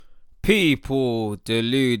People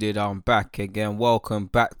deluded, I'm back again. Welcome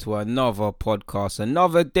back to another podcast,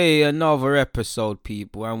 another day, another episode,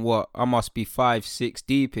 people. And what? I must be 5-6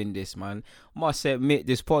 deep in this, man. Must admit,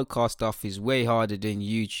 this podcast stuff is way harder than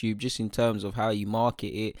YouTube, just in terms of how you market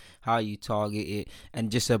it, how you target it,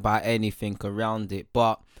 and just about anything around it.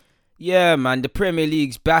 But yeah, man, the Premier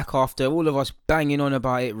League's back after all of us banging on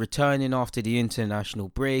about it, returning after the international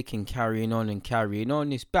break and carrying on.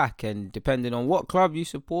 It's back, and depending on what club you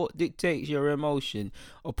support dictates your emotion.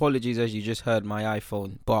 Apologies as you just heard my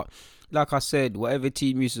iPhone. But like I said, whatever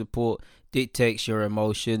team you support dictates your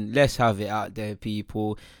emotion. Let's have it out there,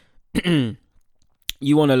 people.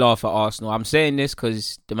 You want to laugh at Arsenal. I'm saying this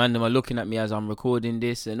because the man them are looking at me as I'm recording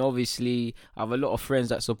this, and obviously I have a lot of friends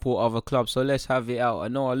that support other clubs, so let's have it out. I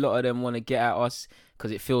know a lot of them want to get at us because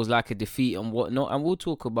it feels like a defeat and whatnot, and we'll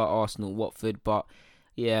talk about Arsenal, Watford, but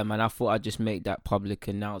yeah, man, I thought I'd just make that public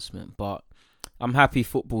announcement. But I'm happy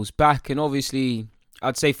football's back, and obviously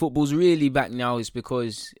I'd say football's really back now is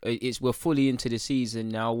because we're fully into the season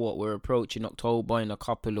now. We're approaching October in a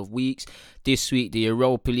couple of weeks. This week, the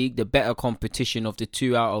Europa League, the better competition of the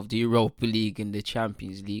two out of the Europa League and the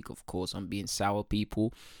Champions League. Of course, I'm being sour,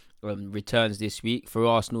 people. Returns this week. For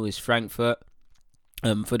Arsenal, is Frankfurt.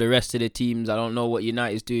 For the rest of the teams, I don't know what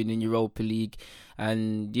United's doing in Europa League.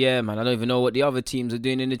 And yeah, man, I don't even know what the other teams are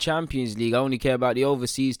doing in the Champions League. I only care about the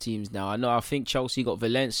overseas teams now. I think Chelsea got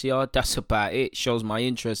Valencia. That's about it. Shows my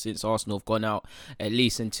interest since Arsenal have gone out, at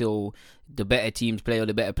least until the better teams play or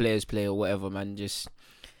the better players play or whatever, man. Just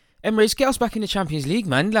Emirates, get us back in the Champions League,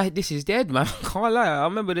 man. Like, this is dead, man. I can't lie. I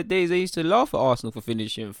remember the days I used to laugh at Arsenal for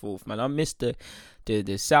finishing fourth, man. I missed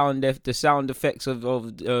the sound effects of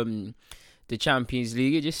the Champions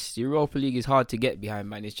League. Europa League is hard to get behind,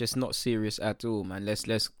 man. It's just not serious at all, man.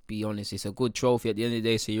 Let's be honest. It's a good trophy. At the end of the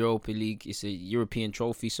day, it's a Europa League. It's a European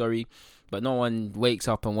trophy, sorry. But no one wakes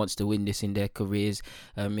up and wants to win this in their careers.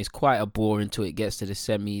 It's quite a bore until it gets to the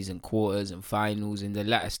semis and quarters and finals and the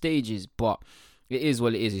latter stages. But it is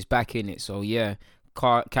what it is. It's back in it. So yeah,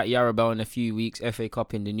 Cat Yarabel in a few weeks. FA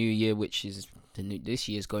Cup in the new year, which is this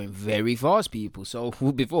year's going very fast, people. So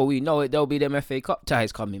before we know it, there'll be them FA Cup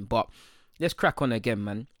ties coming. But let's crack on again,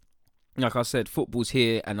 man. Like I said, football's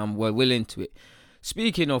here and we're well into it.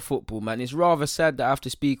 Speaking of football, man, it's rather sad that I have to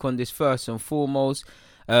speak on this first and foremost.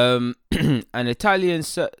 An Italian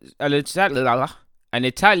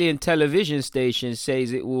television station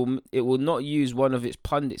says it will not use one of its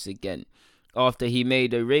pundits again after he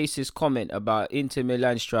made a racist comment about Inter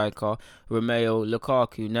Milan striker Romelu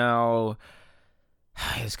Lukaku. Now,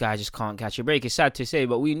 this guy just can't catch a break. It's sad to say,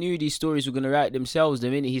 but we knew these stories were going to write themselves the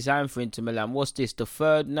minute he signed for Inter Milan. What's this, the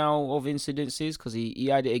third now of incidences? Because he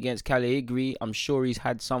had it against Cagliari. I'm sure he's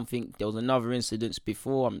had something. There was another incident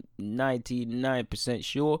before. I'm 99%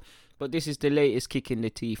 sure. But this is the latest kick in the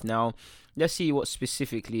teeth now. Let's see what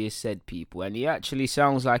specifically is said, people. And he actually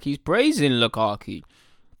sounds like he's praising Lukaku.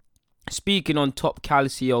 Speaking on Top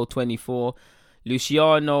Calcio 24,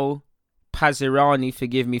 Luciano Pazirani,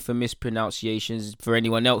 forgive me for mispronunciations, for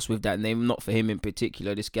anyone else with that name, not for him in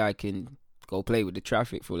particular. This guy can go play with the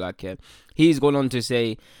traffic for all I care. He's gone on to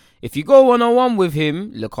say, if you go one-on-one with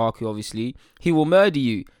him, Lukaku obviously, he will murder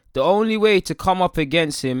you. The only way to come up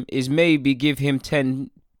against him is maybe give him 10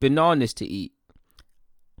 bananas to eat.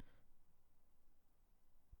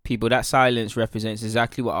 People, that silence represents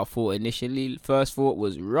exactly what I thought initially. First thought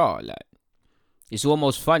was raw, like. It's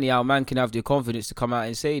almost funny how a man can have the confidence to come out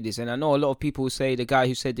and say this. And I know a lot of people say the guy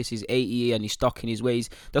who said this is 80 and he's stuck in his ways.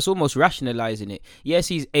 That's almost rationalizing it. Yes,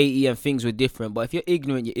 he's 80 and things were different. But if you're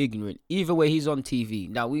ignorant, you're ignorant. Either way, he's on TV.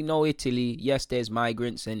 Now, we know Italy. Yes, there's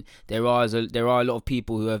migrants and there are a lot of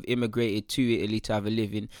people who have immigrated to Italy to have a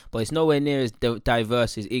living. But it's nowhere near as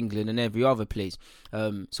diverse as England and every other place.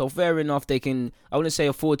 So fair enough, they can, I wouldn't say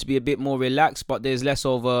afford to be a bit more relaxed, but there's less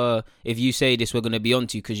of a, if you say this, we're going to be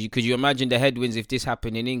onto you. Could you imagine the headwinds if this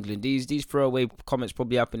happened in England? These throwaway comments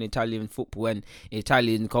probably happen in Italian football and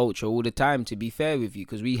Italian culture all the time, to be fair with you,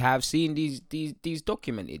 because we have seen these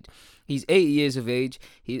documented. He's 80 years of age.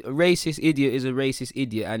 A racist idiot is a racist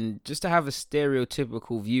idiot. And just to have a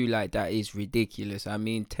stereotypical view like that is ridiculous. I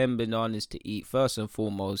mean, 10 bananas to eat. First and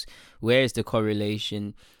foremost, where's the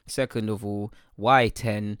correlation? Second of all, why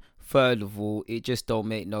 10? Third of all, it just don't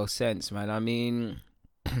make no sense, man. I mean,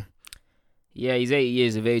 yeah, he's 80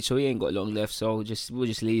 years of age, so he ain't got long left. So we'll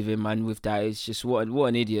just leave him, man, with that. It's just what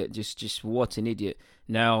an idiot. Just what an idiot.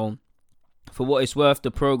 Now, for what it's worth,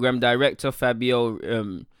 the program director,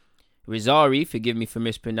 Fabio Rizzari, forgive me for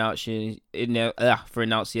mispronouncing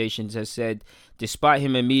pronunciations, has said, despite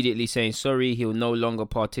him immediately saying sorry, he'll no longer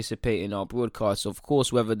participate in our broadcast. Of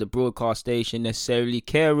course, whether the broadcast station necessarily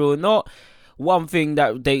care or not, one thing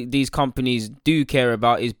that these companies do care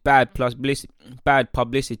about is bad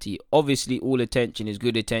publicity. Obviously, all attention is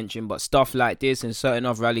good attention, but stuff like this and certain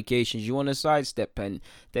other allegations you want to sidestep, and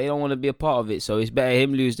they don't want to be a part of it. So it's better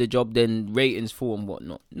him lose the job than ratings fall and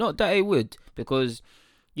whatnot. Not that it would, because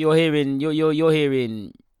you're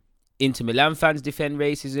hearing Inter Milan fans defend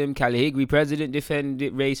racism, Caligari president defend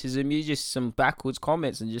racism. You're just some backwards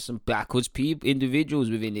comments and just some backwards individuals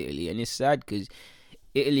within Italy, and it's sad because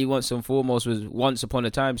Italy once upon a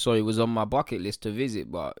time was on my bucket list to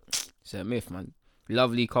visit, but it's a myth, man.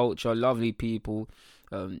 Lovely culture, lovely people.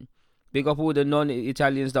 Big up all the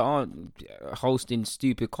non-Italians that aren't hosting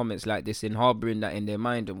stupid comments like this and harboring that in their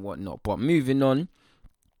mind and whatnot. But moving on.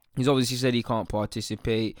 He's obviously said he can't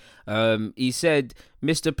participate. He said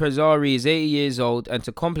Mr. Pezzari is 80 years old, and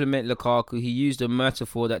to compliment Lukaku, he used a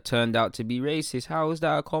metaphor that turned out to be racist. How is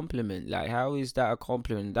that a compliment? How is that a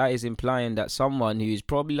compliment? That is implying that someone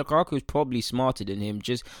Lukaku is probably smarter than him,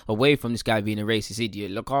 just away from this guy being a racist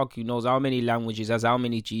idiot. Lukaku knows how many languages, has how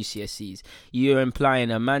many GCSEs. You're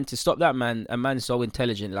implying a man so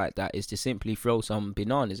intelligent like that is to simply throw some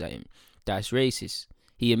bananas at him. That's racist.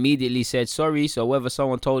 He immediately said sorry, so whether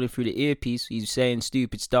someone told him through the earpiece he's saying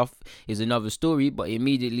stupid stuff is another story, but he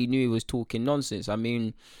immediately knew he was talking nonsense. I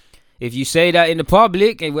mean, if you say that in the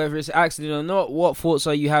public, and whether it's an accident or not, what thoughts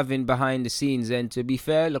are you having behind the scenes? And to be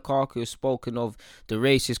fair, Lukaku has spoken of the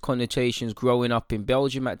racist connotations growing up in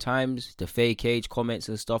Belgium at times, the fake age comments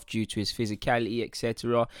and stuff due to his physicality,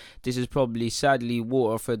 etc. This is probably, sadly,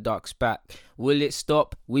 water for ducks back. Will it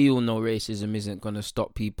stop? We all know racism isn't going to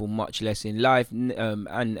stop people, much less in life,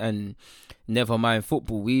 and never mind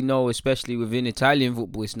football. We know, especially within Italian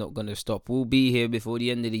football, it's not going to stop. We'll be here before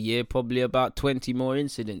the end of the year, probably about 20 more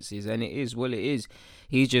incidences, and it is what it is.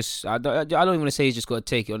 He's just, I don't even want to say he's just got to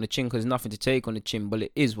take it on the chin, because there's nothing to take on the chin, but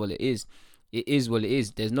it is what it is. It is what it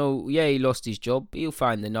is. There's no, he lost his job. He'll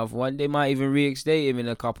find another one. They might even reinstate him in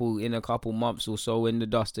a couple months or so when the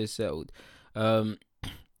dust has settled.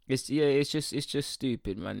 It's just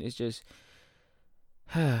stupid, man. It's just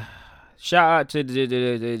shout out to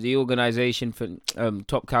the organization for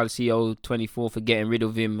Top Calcio 24 for getting rid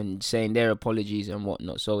of him and saying their apologies and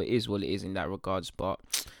whatnot. So it is what it is in that regards. But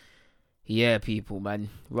yeah, people, man,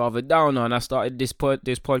 rather down on. I started this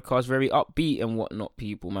podcast very upbeat and whatnot,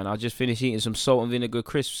 people, man. I just finished eating some salt and vinegar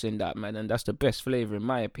crisps in that, man, and that's the best flavor in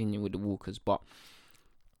my opinion with the Walkers. But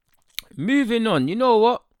moving on, you know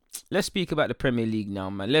what? Let's speak about the Premier League now,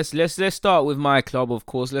 man. Let's start with my club, of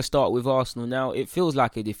course. Let's start with Arsenal now. It feels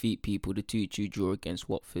like a defeat, people, the 2-2 draw against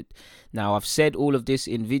Watford. Now, I've said all of this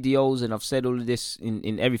in videos, and I've said all of this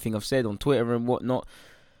in everything I've said on Twitter and whatnot.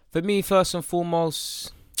 For me, first and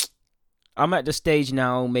foremost, I'm at the stage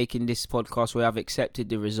now making this podcast where I've accepted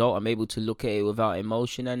the result. I'm able to look at it without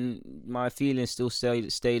emotion, and my feelings still stay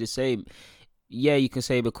the same. Yeah, you can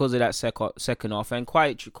say because of that second half, and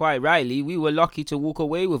quite rightly, we were lucky to walk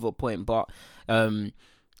away with a point. But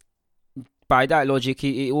by that logic,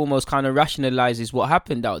 it almost kind of rationalizes what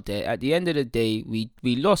happened out there. At the end of the day, we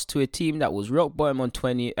lost to a team that was rock bottom at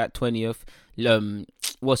 20th.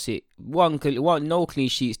 No clean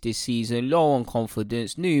sheets this season, low on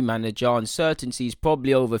confidence, new manager, uncertainties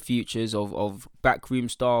probably over futures of backroom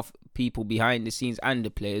staff, people behind the scenes and the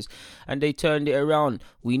players, and they turned it around.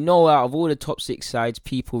 We know out of all the top 6 sides,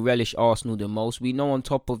 people relish Arsenal the most. We know on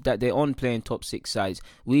top of that they're on playing top 6 sides.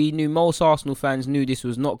 We knew, most Arsenal fans knew this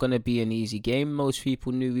was not going to be an easy game. Most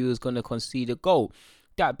people knew we was going to concede a goal.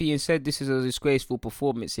 That being said, this is a disgraceful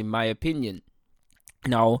performance in my opinion.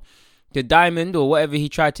 Now, the diamond or whatever he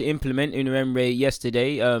tried to implement in Emre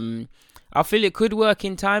yesterday, I feel it could work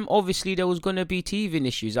in time. Obviously, there was going to be teething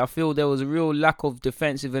issues. I feel there was a real lack of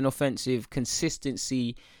defensive and offensive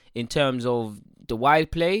consistency in terms of the wide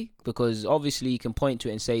play, because obviously you can point to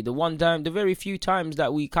it and say the very few times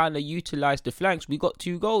that we kind of utilised the flanks, we got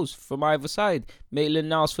 2 goals from either side.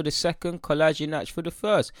 Maitland-Niles for the second, Kolasinac for the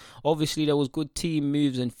first. Obviously there was good team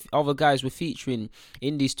moves and other guys were featuring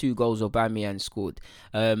in these 2 goals Aubameyang scored.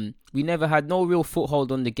 We never had no real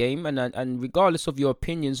foothold on the game, and regardless of your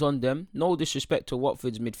opinions on them, no disrespect to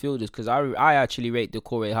Watford's midfielders, because I actually rate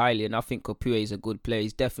Doucouré highly, and I think Capoue is a good player.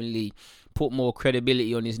 He's definitely put more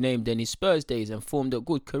credibility on his name than his Spurs days and formed a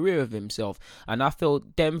good career of himself. And I feel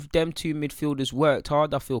them 2 midfielders worked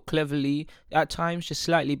hard. I feel cleverly at times, just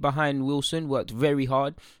slightly behind Wilson, worked very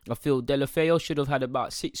hard. I feel Deulofeu should have had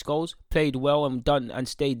about 6 goals, played well and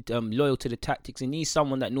stayed loyal to the tactics, and he's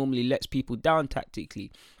someone that normally lets people down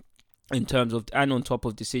tactically. in terms of and on top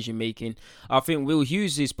of decision making. I think Will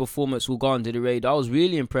Hughes' performance will go under the radar. I was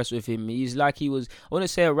really impressed with him. He's like he was, I want to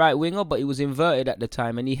say a right winger, but he was inverted at the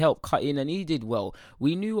time and he helped cut in and he did well.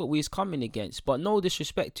 We knew what we was coming against, but no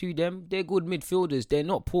disrespect to them. They're good midfielders. They're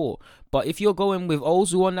not poor. But if you're going with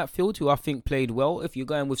Ozu on that field, who I think played well, if you're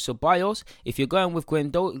going with Ceballos, if you're going with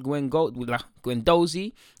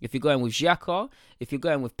Guendouzi, if you're going with Xhaka, if you're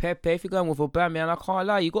going with Pepe, if you're going with Aubameyang, I can't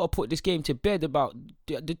lie, you got to put this game to bed about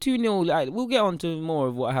the 2-0. Like, we'll get on to more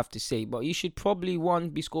of what I have to say, but you should probably,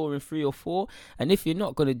 be scoring 3 or 4, and if you're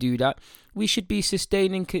not going to do that, we should be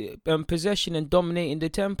sustaining possession and dominating the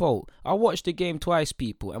tempo. I watched the game twice,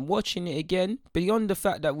 people, and watching it again, beyond the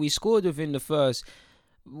fact that we scored within the first...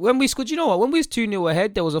 When we scored, you know what? When we was 2-0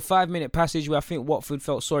 ahead, there was a 5-minute passage where I think Watford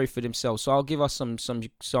felt sorry for themselves. So I'll give us some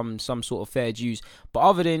sort of fair dues. But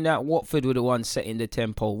other than that, Watford were the ones setting the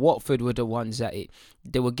tempo. Watford were the ones at it.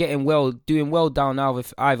 They were doing well down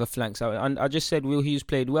either flanks. And I just said Will Hughes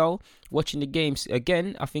played well. Watching the games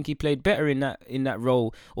again, I think he played better in that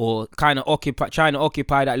role, or kind of trying to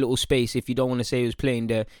occupy that little space. If you don't want to say he was playing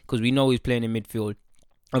there, because we know he's playing in midfield.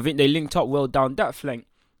 I think they linked up well down that flank.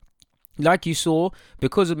 Like you saw,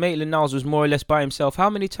 because Maitland-Niles was more or less by himself, how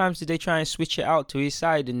many times did they try and switch it out to his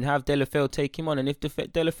side and have Deulofeu take him on? And if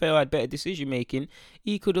Deulofeu had better decision making,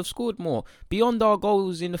 he could have scored more. Beyond our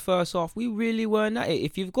goals in the first half, we really weren't at it.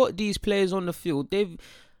 If you've got these players on the field,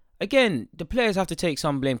 again, the players have to take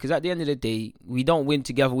some blame, because at the end of the day, we don't win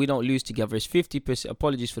together, we don't lose together. It's 50%,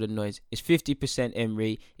 apologies for the noise, it's 50%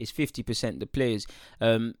 Emery, it's 50% the players.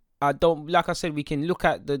 Like I said, we can look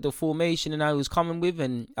at the formation and how he was coming with,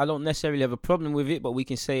 and I don't necessarily have a problem with it, but we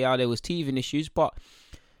can say how there was teething issues. But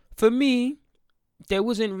for me, there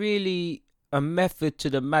wasn't really a method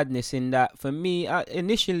to the madness in that. For me,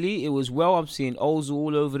 initially, it was I'm seeing Ozil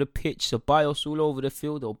all over the pitch, Ceballos all over the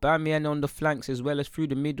field, Aubameyang on the flanks as well as through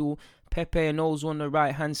the middle, Pepe and Ozil on the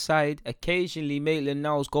right-hand side. Occasionally,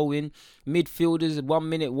 Maitland-Niles go in. Midfielders, 1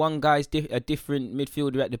 minute, one guy's a different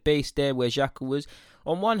midfielder at the base there where Xhaka was.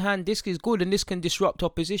 On one hand, this is good and this can disrupt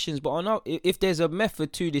oppositions, but if there's a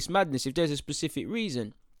method to this madness, if there's a specific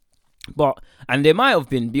reason, and there might have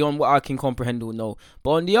been beyond what I can comprehend or know.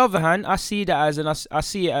 But on the other hand, I see it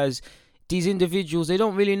as these individuals, they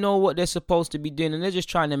don't really know what they're supposed to be doing, and they're just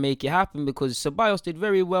trying to make it happen, because Ceballos did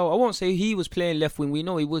very well. I won't say he was playing left wing, we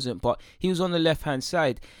know he wasn't, but he was on the left hand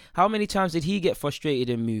side. How many times did he get frustrated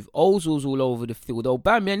and move? Ozil's all over the field.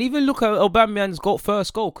 Aubameyang, even look at Aubameyang's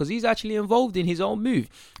first goal, because he's actually involved in his own move.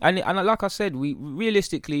 And like I said, we're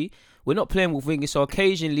not playing with wingers, so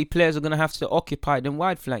occasionally players are going to have to occupy them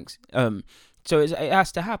wide flanks. So it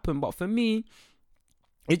has to happen. But for me,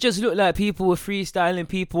 it just looked like people were freestyling,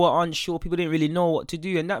 people were unsure, people didn't really know what to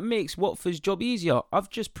do, and that makes Watford's job easier.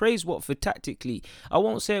 I've just praised Watford tactically. I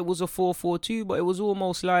won't say it was a 4-4-2, but it was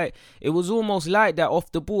almost like that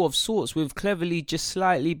off the ball of sorts, with Cleverley just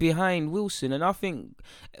slightly behind Wilson. And I think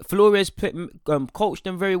Flores coached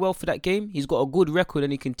them very well for that game. He's got a good record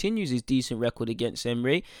and he continues his decent record against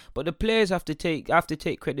Emery. But the players have to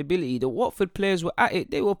take credibility. The Watford players were at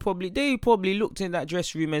it. They probably looked in that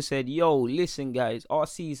dressing room and said, "Yo, listen, guys, our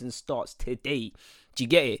season starts today." Do you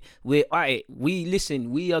get it? We're at it.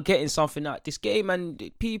 We are getting something out this game,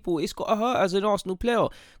 and people, it's got to hurt as an Arsenal player,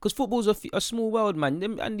 because football's a small world,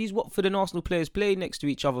 man. And these Watford and Arsenal players play next to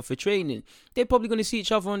each other for training. They're probably going to see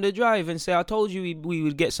each other on the drive and say, "I told you we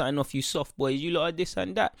would get something off you soft boys, you lot are this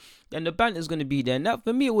and that," and the banter's going to be there, and that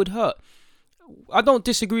for me it would hurt. I don't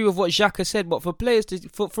disagree with what Xhaka said, but for players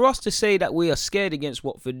for us to say that we are scared against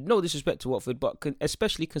Watford, no disrespect to Watford, but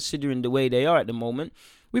especially considering the way they are at the moment,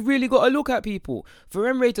 we've really got to look at people. For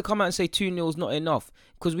Emery to come out and say 2-0 is not enough,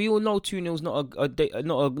 because we all know 2-0 is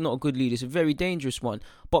not a good lead. It's a very dangerous one.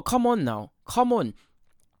 But come on now, come on.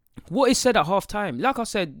 What is said at half time? Like I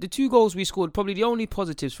said, the 2 goals we scored, probably the only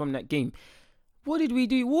positives from that game. What did we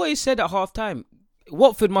do? What is said at half time?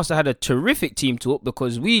 Watford must have had a terrific team talk,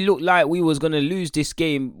 because we looked like we was going to lose this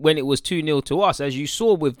game when it was 2-0 to us, as you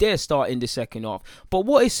saw with their start in the second half. But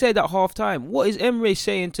what is said at half-time? What is Emery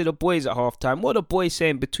saying to the boys at half-time? What are the boys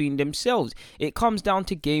saying between themselves? It comes down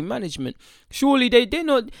to game management. Surely they're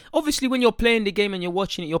not... Obviously, when you're playing the game and you're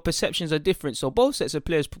watching it, your perceptions are different. So both sets of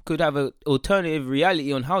players could have an alternative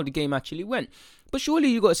reality on how the game actually went. But surely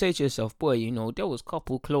you got to say to yourself, boy, there was a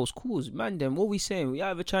couple close calls. Man, then what are we saying? We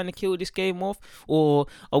either trying to kill this game off, or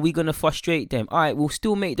are we going to frustrate them? All right, we'll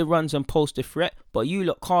still make the runs and post a threat, but you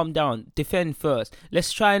lot calm down, defend first.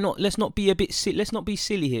 Let's not be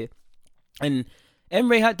silly here. And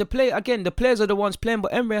Emre had to play again. The players are the ones playing,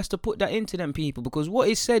 but Emre has to put that into them people, because what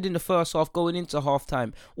is said in the first half going into half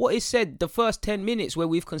time, what is said the first 10 minutes where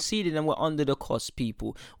we've conceded and we're under the cost,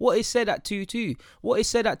 people, what is said at 2-2, what is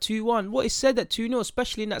said at 2-1, what is said at 2-0,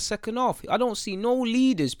 especially in that second half. I don't see no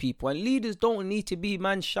leaders, people, and leaders don't need to be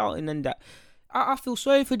man shouting and that. I feel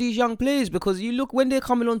sorry for these young players, because you look when they're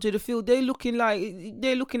coming onto the field, they're looking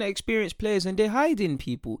at experienced players and they're hiding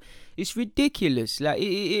people. It's ridiculous. Like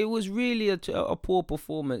it was really a poor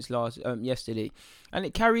performance yesterday, and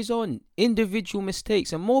it carries on. Individual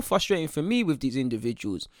mistakes, and more frustrating for me with these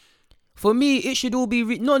individuals. For me, it should all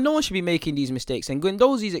be no one should be making these mistakes. And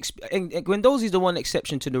Guendouzi's the one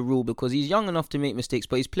exception to the rule, because he's young enough to make mistakes,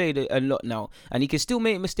 but he's played a lot now, and he can still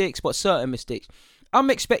make mistakes, but certain mistakes. I'm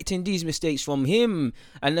expecting these mistakes from him,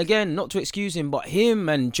 and again, not to excuse him, but him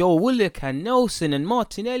and Joe Willock and Nelson and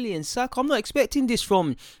Martinelli and Saka. I'm not expecting this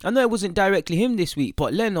from, I know it wasn't directly him this week,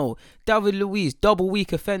 but Leno, David Luiz, double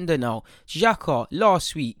week offender now, Xhaka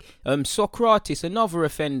last week, Sokratis, another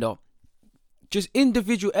offender. Just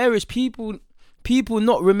individual errors, people just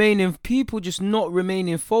not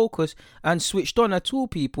remaining focused and switched on at all,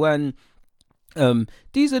 people. And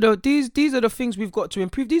these are the things we've got to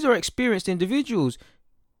improve. These are experienced individuals.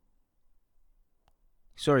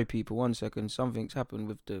 Sorry, people, 1 second. Something's happened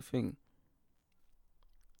with the thing.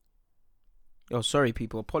 Oh, sorry,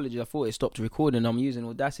 people. Apologies. I thought it stopped recording. I'm using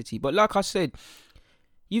Audacity. But like I said,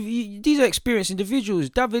 these are experienced individuals.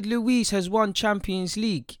 David Luiz has won Champions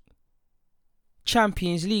League,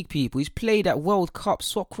 people. He's played at World Cup.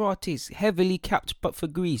 Sokratis, heavily capped but for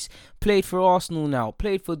Greece, played for Arsenal now,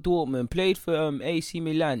 played for Dortmund, played for AC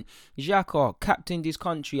Milan. Xhaka captained his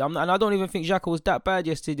country. And I don't even think Xhaka was that bad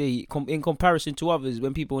yesterday in comparison to others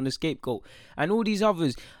when people on the scapegoat and all these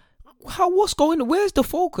others. What's going on? Where's the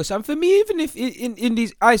focus? And for me, even if in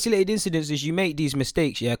these isolated incidences you make these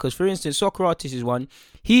mistakes, yeah, because for instance Sokratis is one,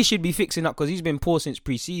 he should be fixing up because he's been poor since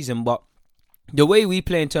pre-season, but the way we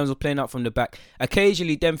play in terms of playing out from the back,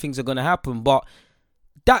 occasionally them things are going to happen, but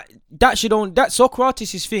that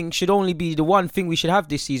Sokratis' thing should only be the one thing we should have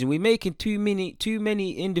this season. We're making too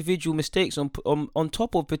many individual mistakes on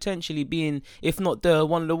top of potentially being, if not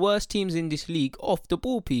one of the worst teams in this league off the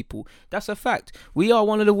ball, people. That's a fact. We are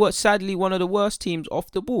one of the worst teams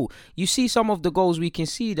off the ball. You see some of the goals we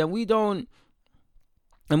concede, and we don't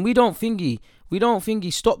thingy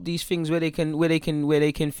stop these things where they can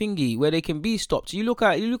be stopped. You look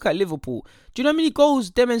at Liverpool. Do you know how many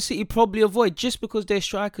goals them and City probably avoid just because their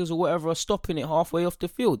strikers or whatever are stopping it halfway off the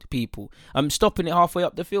field, people? Stopping it halfway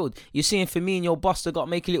up the field. You're seeing Firmino, Buster got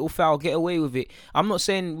to make a little foul, get away with it. I'm not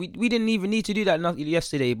saying we didn't even need to do that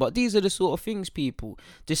yesterday, but these are the sort of things, people.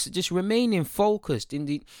 Just remaining focused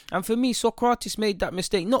and for me, Sokratis made that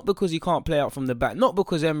mistake not because he can't play out from the back, not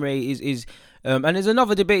because Emre is and there's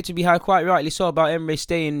another debate to be had, quite rightly so, about Emre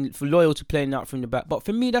staying loyal to playing out from the back. But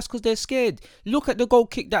for me, that's because they're scared. Look at the goal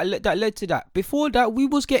kick that led to that. Before that, we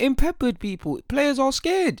was getting peppered, people. Players are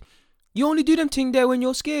scared. You only do them thing there when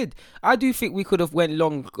you're scared. I do think we could have went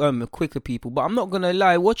long quicker, people. But I'm not going to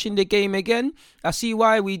lie. Watching the game again, I see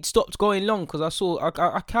why we stopped going long. Because I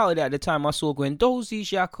counted it at the time. I saw Guendouzi,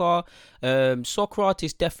 Xhaka,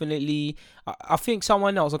 Sokratis definitely. I think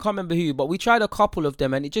someone else. I can't remember who. But we tried a couple of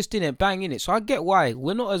them and it just didn't bang in it. So I get why.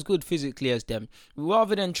 We're not as good physically as them.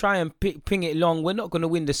 Rather than try and ping it long, we're not going to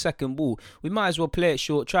win the second ball. We might as well play it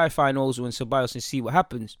short. Try find Ozil and Ceballos and see what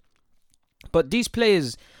happens. But these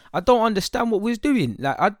players, I don't understand what we was doing.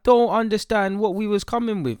 Like, I don't understand what we was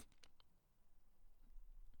coming with.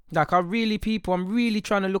 Like, I'm really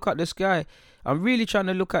trying to look at the sky. I'm really trying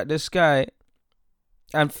to look at the sky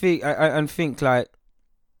and think like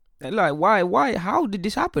why, how did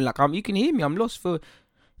this happen? Like, you can hear me. I'm lost for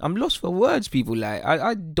words, people. Like,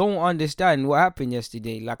 I don't understand what happened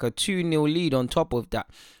yesterday. Like, a 2-0 lead on top of that.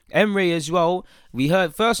 Emre as well. We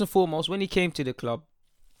heard, first and foremost, when he came to the club,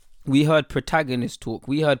 we heard protagonist talk.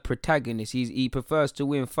 He prefers to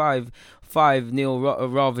win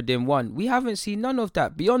 5-0 rather than 1. We haven't seen none of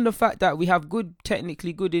that. Beyond the fact that we have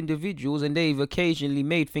technically good individuals and they've occasionally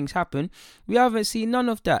made things happen, we haven't seen none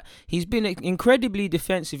of that. He's been incredibly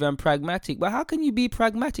defensive and pragmatic. But how can you be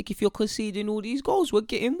pragmatic if you're conceding all these goals? We're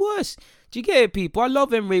getting worse. Do you get it, people? I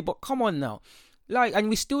love Emre, but come on now. And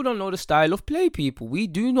we still don't know the style of play, people. We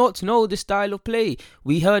do not know the style of play.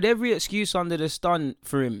 We heard every excuse under the sun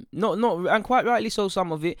for him. Not, and quite rightly so,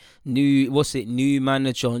 some of it. New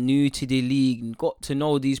manager, new to the league, got to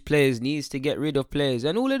know these players, needs to get rid of players.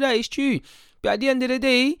 And all of that is true. But at the end of the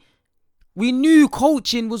day, we knew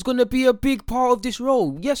coaching was going to be a big part of this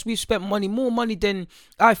role. Yes, we've spent more money than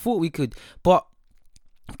I thought we could. But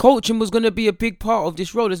coaching was going to be a big part of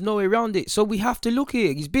this role. There's no way around it. So we have to look at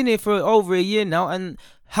it. He's been here for over a year now, and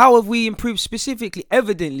how have we improved specifically?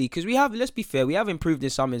 Evidently, because we have, let's be fair, we have improved in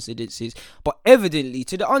some incidences, but evidently,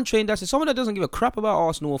 to the untrained, that's someone that doesn't give a crap about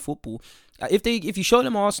Arsenal or football. If you show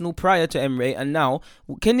them Arsenal prior to Emre and now,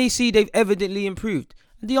 can they see they've evidently improved?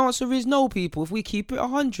 The answer is no, people. If we keep it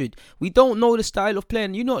 100, we don't know the style of play,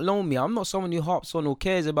 and you not know me. I'm not someone who harps on or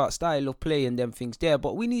cares about style of play and them things there,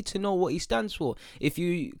 but we need to know what he stands for. If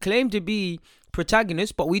you claim to be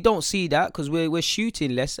protagonist, but we don't see that because we're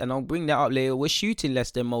shooting less, and I'll bring that up later. We're shooting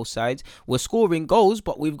less than most sides. We're scoring goals,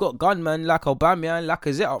 but we've got gunmen like Aubameyang,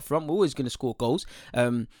 Lacazette up front. We're always going to score goals.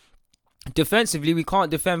 Defensively, we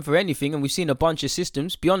can't defend for anything, and we've seen a bunch of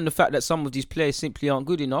systems beyond the fact that some of these players simply aren't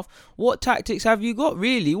good enough. What tactics have you got,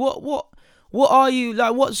 really? What are you,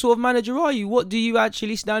 like, what sort of manager are you? What do you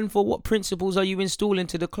actually stand for? What principles are you installing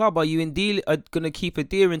to the club? Are you going to keep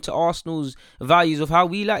adhering to Arsenal's values of how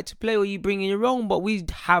we like to play, or are you bringing your own? But we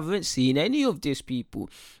haven't seen any of this,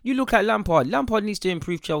 people. You look at Lampard. Lampard needs to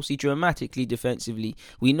improve Chelsea dramatically defensively.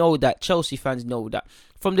 We know that. Chelsea fans know that.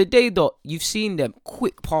 From the day that you've seen them,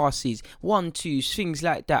 quick passes, 1-2s, things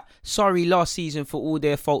like that. Sorry last season for all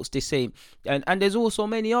their faults the same. And there's also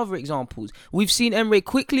many other examples. We've seen Emre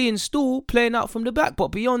quickly install playing out from the back. But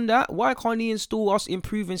beyond that, why can't he install us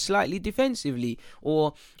improving slightly defensively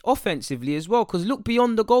or offensively as well? Because look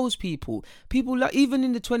beyond the goals, people. People, like, even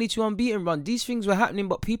in the 22 unbeaten run, these things were happening,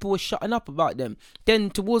 but people were shutting up about them.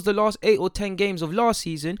 Then towards the last 8 or 10 games of last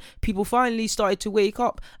season, people finally started to wake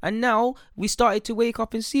up. And now we started to wake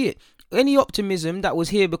up and see it. Any optimism that was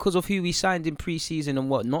here because of who we signed in pre-season and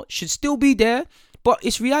whatnot should still be there, but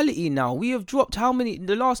it's reality now. We have dropped how many,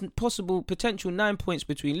 the last possible potential 9 points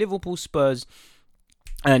between Liverpool, Spurs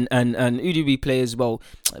and who do we play as well?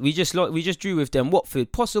 We just drew with them.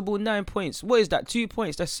 Watford, possible 9 points. What is that? 2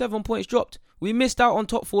 points. That's 7 points dropped. We missed out on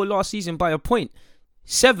top 4 last season by a point.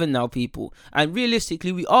 7 now, people, and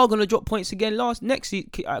realistically we are going to drop points again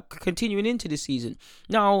continuing into the season.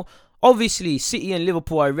 Now obviously City and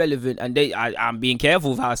Liverpool are irrelevant, and I'm being careful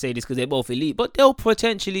with how I say this because they're both elite, but they'll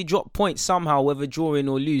potentially drop points somehow, whether drawing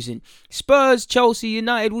or losing. Spurs, Chelsea,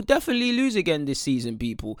 United will definitely lose again this season,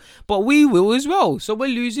 people, but we will as well, so we're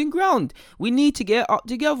losing ground. We need to get up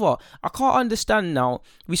together. I can't understand now.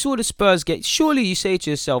 We saw the Spurs get, surely you say to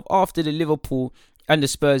yourself after the Liverpool and the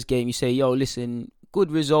Spurs game, you say, yo, listen, good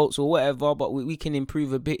results or whatever, but we can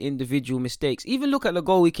improve a bit individual mistakes. Even look at the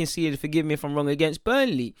goal we conceded, forgive me if I'm wrong, against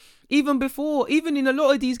Burnley. Even in a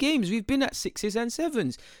lot of these games, we've been at 6s and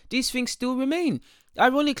 7s. These things still remain.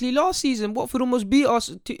 Ironically, last season, Watford almost beat us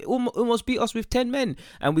with 10 men,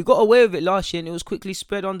 and we got away with it last year, and it was quickly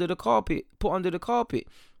put under the carpet.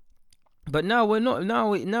 But now we're not.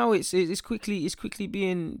 Now it's quickly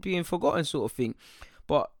being forgotten, sort of thing.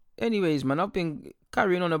 But anyways, man, I've been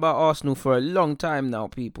carrying on about Arsenal for a long time now,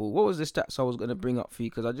 people. What was the stats I was going to bring up for you?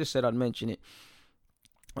 Because I just said I'd mention it.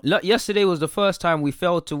 Yesterday was the first time we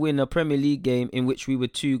failed to win a Premier League game in which we were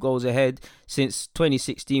 2 goals ahead since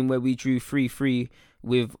 2016, where we drew 3-3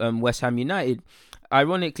 with West Ham United.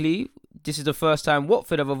 Ironically, this is the first time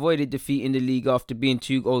Watford have avoided defeat in the league after being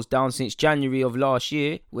 2 goals down since January of last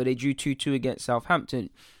year, where they drew 2-2 against Southampton.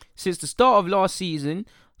 Since the start of last season,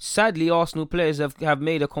 sadly, Arsenal players have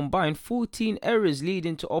made a combined 14 errors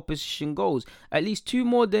leading to opposition goals, at least 2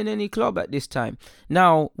 more than any club at this time.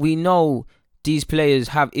 Now, we know these players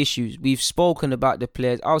have issues. We've spoken about the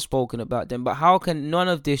players, I've spoken about them, but how can none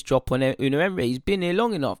of this drop on Unai Emery? He's been here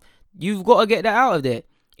long enough. You've got to get that out of there.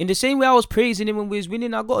 In the same way I was praising him when we was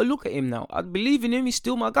winning, I've got to look at him now. I believe in him, he's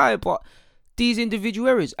still my guy, but these individual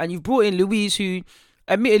errors, and you've brought in Luiz, who,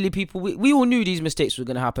 admittedly, people, we all knew these mistakes were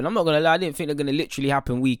going to happen. I'm not going to lie, I didn't think they're going to literally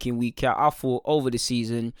happen week in, week out. I thought over the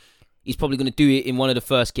season, he's probably going to do it in one of the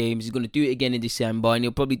first games. He's going to do it again in December, and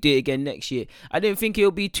he'll probably do it again next year. I didn't think it'll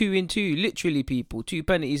be 2 in 2, literally, people. 2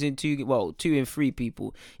 penalties in 2 in 3,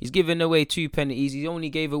 people. He's given away 2 penalties. He only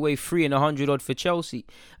gave away 3 and 100 odd for Chelsea.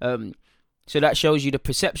 So that shows you the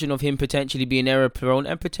perception of him potentially being error prone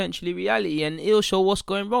and potentially reality, and it'll show what's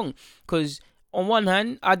going wrong. Because on one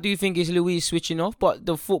hand, I do think it's Luiz switching off, but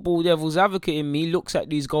the football devil's advocate in me looks at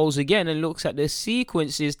these goals again and looks at the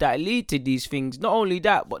sequences that lead to these things. Not only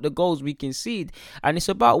that, but the goals we concede. And it's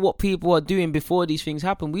about what people are doing before these things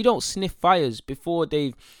happen. We don't sniff fires before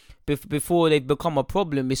they've become a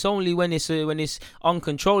problem. It's only when it's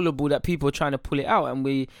uncontrollable that people are trying to pull it out, and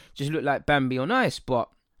we just look like Bambi on ice. But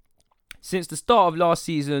since the start of last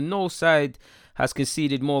season, no side has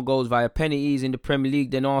conceded more goals via penalties in the Premier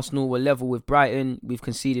League than Arsenal. Were level with Brighton. We've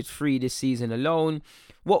conceded 3 this season alone.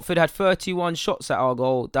 Watford had 31 shots at our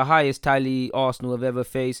goal, the highest tally Arsenal have ever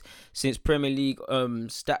faced since Premier League Opta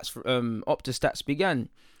stats began,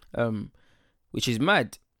 which is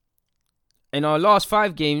mad. In our last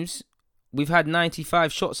 5 games, we've had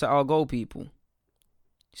 95 shots at our goal, people.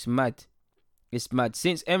 It's mad. It's mad.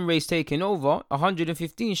 Since Emre's taken over,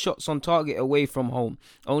 115 shots on target away from home.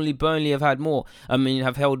 Only Burnley have held more.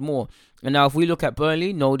 And now if we look at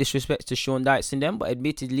Burnley, no disrespect to Sean Dyche and them, but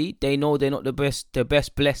admittedly, they know they're not the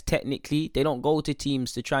best blessed technically. They don't go to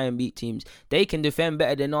teams to try and beat teams. They can defend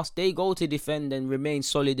better than us. They go to defend and remain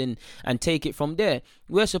solid and take it from there.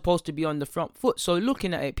 We're supposed to be on the front foot. So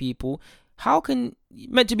looking at it, people, how can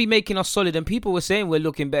meant to be making us solid? And people were saying we're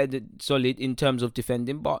looking better than solid in terms of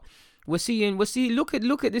defending, but we're seeing look at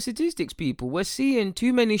the statistics, people. We're seeing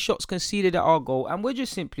too many shots conceded at our goal, and we're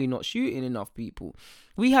just simply not shooting enough, people.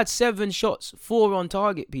 We had 7 shots, 4 on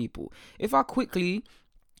target, people. If I quickly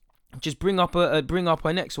just bring up a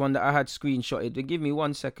next one that I had screenshotted, give me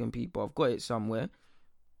 1 second, people. I've got it somewhere.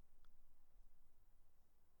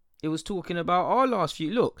 It was talking about our last few.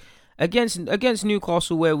 Look, against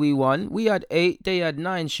Newcastle where we won, we had 8. They had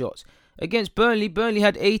 9 shots. Against Burnley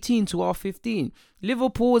had 18 to our 15.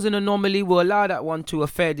 Liverpool was an anomaly. We'll allow that one to a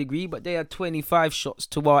fair degree, but they had 25 shots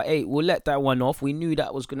to our 8. We'll let that one off. We knew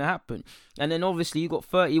that was going to happen. And then obviously you got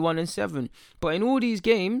 31 and 7. But in all these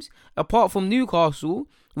games, apart from Newcastle,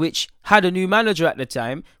 which had a new manager at the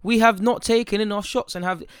time, we have not taken enough shots and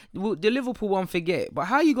have the Liverpool one, forget. But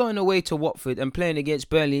how are you going away to Watford and playing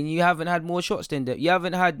against Burnley and you haven't had more shots than them? You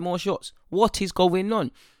haven't had more shots. What is going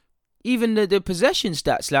on? Even the possession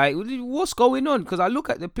stats, like, what's going on? Because I look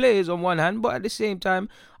at the players on one hand, but at the same time,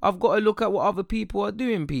 I've got to look at what other people are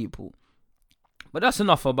doing, people. But that's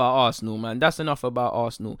enough about Arsenal, man. That's enough about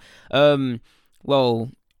Arsenal. Well,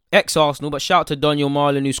 ex-Arsenal, but shout out to Daniel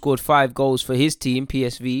Marlon, who scored 5 goals for his team,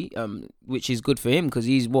 PSV, which is good for him, because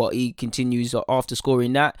he continues after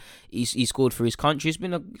scoring that. He scored for his country. It's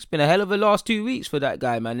been a hell of a last 2 weeks for that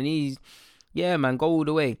guy, man. And go all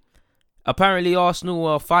the way. Apparently, Arsenal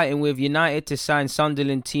are fighting with United to sign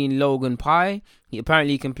Sunderland teen Logan Pye. He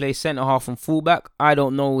apparently can play centre-half and full-back. I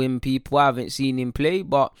don't know him, people. I haven't seen him play.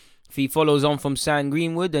 But if he follows on from Sam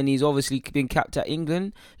Greenwood, and he's obviously been capped at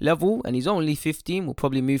England level, and he's only 15, we'll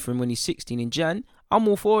probably move for him when he's 16 in Jan. I'm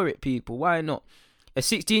all for it, people. Why not? A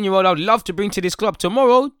 16-year-old I would love to bring to this club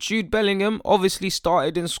tomorrow, Jude Bellingham, obviously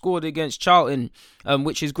started and scored against Charlton,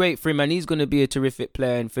 which is great for him, and he's going to be a terrific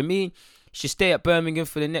player. And for me, should stay at Birmingham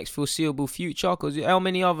for the next foreseeable future, because how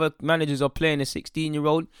many other managers are playing a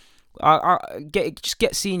 16-year-old? Just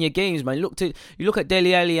get senior games, man. You look at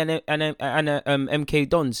Dele Alli and MK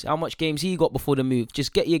Dons. How much games he got before the move?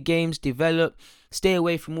 Just get your games, develop, stay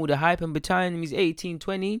away from all the hype. And by the time he's 18,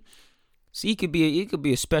 20, so he could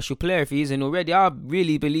be a special player if he isn't already. I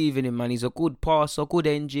really believe in him, man. He's a good passer, good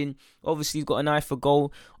engine. Obviously, he's got an eye for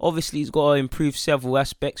goal. Obviously, he's got to improve several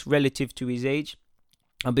aspects relative to his age.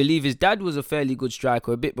 I believe his dad was a fairly good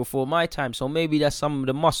striker a bit before my time, so maybe that's some of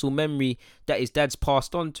the muscle memory that his dad's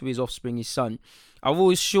passed on to his offspring, his son.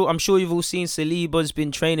 I'm sure you've all seen Saliba's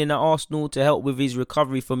been training at Arsenal to help with his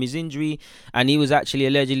recovery from his injury, and he was actually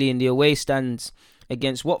allegedly in the away stands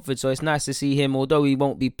against Watford, so it's nice to see him. Although he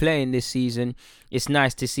won't be playing this season, it's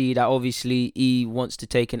nice to see that obviously he wants to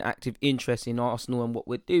take an active interest in Arsenal and what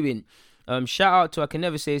we're doing. Shout out to, I can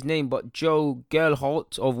never say his name, but Joe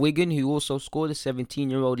Gerhardt of Wigan, who also scored, a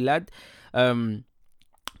 17-year-old lad.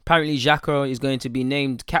 Apparently Xhaka is going to be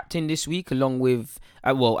named captain this week, along with,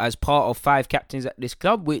 as part of 5 captains at this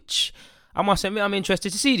club, which I must admit I'm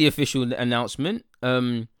interested to see the official announcement.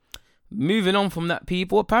 Moving on from that,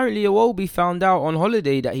 people, apparently Iwobi found out on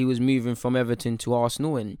holiday that he was moving from Everton to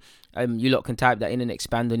Arsenal, and you lot can type that in and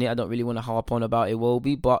expand on it. I don't really want to harp on about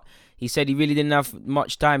Iwobi, but he said he really didn't have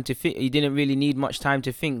much time to think. He didn't really need much time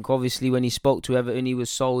to think. Obviously, when he spoke to Everton, he was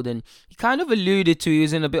sold, and he kind of alluded to he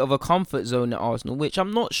was in a bit of a comfort zone at Arsenal, which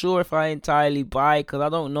I'm not sure if I entirely buy, because I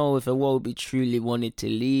don't know if Iwobi truly wanted to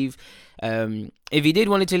leave. If he did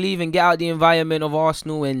wanted to leave and get out the environment of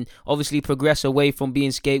Arsenal and obviously progress away from being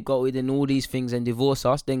scapegoated and all these things and divorce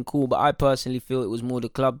us, then cool. But I personally feel it was more the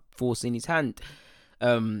club forcing his hand.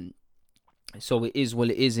 So it is what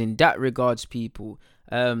it is in that regards, people.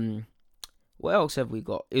 What else have we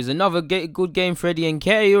got? It was another good game for Eddie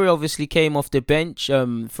Nketiah. He obviously came off the bench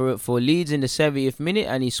for Leeds in the 70th minute,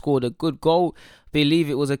 and he scored a good goal. I believe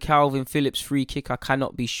it was a Calvin Phillips free kick. I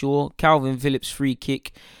cannot be sure. Calvin Phillips free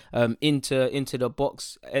kick into the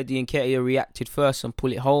box. Eddie Nketiah reacted first and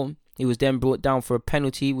pulled it home. He was then brought down for a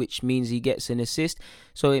penalty, which means he gets an assist.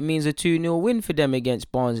 So it means a 2-0 win for them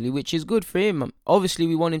against Barnsley, which is good for him. Obviously,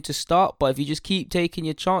 we want him to start, but if you just keep taking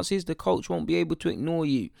your chances, the coach won't be able to ignore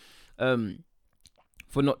you.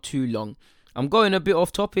 for not too long. I'm going a bit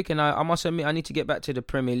off topic, and I must admit I need to get back to the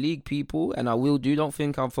Premier League, people, and I will do. Don't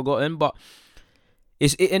think I've forgotten, but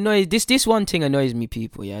it annoys this one thing annoys me,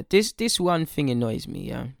 people. Yeah, this one thing annoys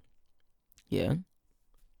me. Yeah.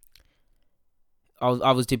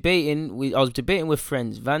 I was debating with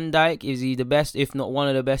friends. Van Dijk, is he the best, if not one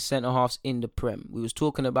of the best centre halves in the Prem? We was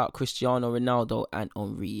talking about Cristiano Ronaldo and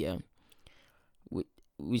Henry. Yeah. We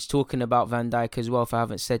was talking about Van Dijk as well, if I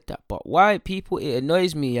haven't said that. But why, people, it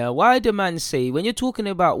annoys me, why do man say, when you're talking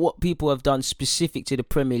about what people have done specific to the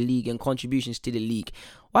Premier League and contributions to the league,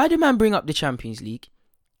 why do man bring up the Champions League?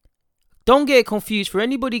 Don't get it confused. For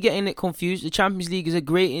anybody getting it confused, the Champions League is a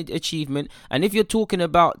great achievement. And if you're talking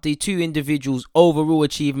about the two individuals' overall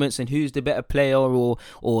achievements and who's the better player,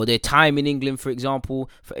 or their time in England, for example,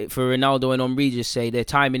 for Ronaldo and Henry, just say their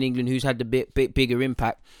time in England, who's had the bit bigger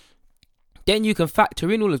impact, then you can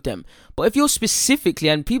factor in all of them. But if you're specifically,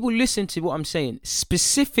 and people listen to what I'm saying,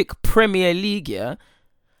 specific Premier League, yeah,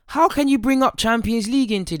 how can you bring up Champions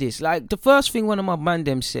League into this? Like, the first thing one of my man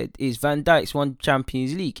them said is Van Dijk's won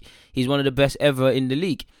Champions League. He's one of the best ever in the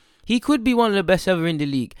league. He could be one of the best ever in the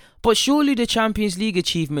league, but surely the Champions League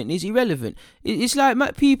achievement is irrelevant. It's like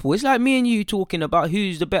it's like me and you talking about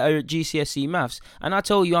who's the better at GCSE maths, and I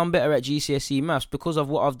tell you I'm better at GCSE maths because of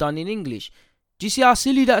what I've done in English. Do you see how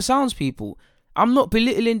silly that sounds, people? I'm not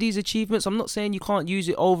belittling these achievements. I'm not saying you can't use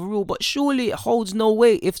it overall, but surely it holds no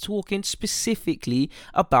weight if talking specifically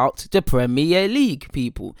about the Premier League,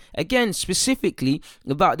 people. Again, specifically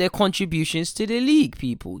about their contributions to the league,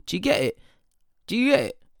 people. Do you get it? Do you get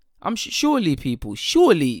it? I'm surely, people.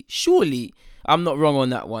 Surely, I'm not wrong on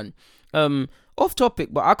that one. Off topic,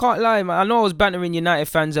 but I can't lie, man. I know I was bantering United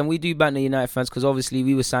fans, and we do banter United fans because obviously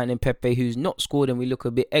we were signing Pepe, who's not scored, and we look a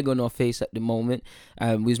bit egg on our face at the moment.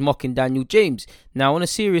 We was mocking Daniel James. Now, on a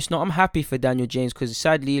serious note, I'm happy for Daniel James because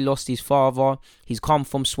sadly he lost his father. He's come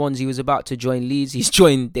from Swansea. He was about to join Leeds. He's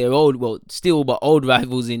joined their old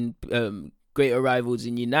rivals in greater rivals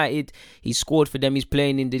in United. He scored for them. He's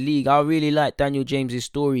playing in the league. I really like Daniel James's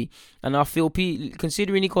story, and I feel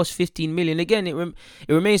considering he cost 15 million again, it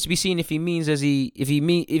remains to be seen if he means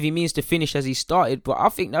to finish as he started. But I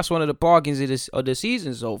think that's one of the bargains of the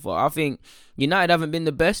season so far. I think United haven't been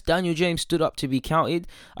the best. Daniel James stood up to be counted.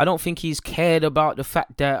 I don't think he's cared about the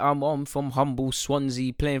fact that I'm from humble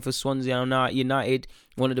Swansea, playing for Swansea. I'm now at United,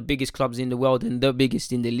 one of the biggest clubs in the world and the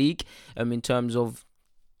biggest in the league, in terms of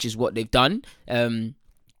just what they've done, and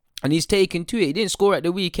he's taken to it. He didn't score at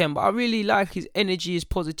the weekend, but I really like his energy, his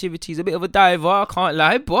positivity. He's a bit of a diver, I can't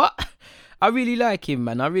lie, but I really like him,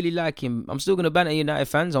 man. I really like him. I'm still going to banter United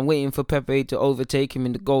fans. I'm waiting for Pepe to overtake him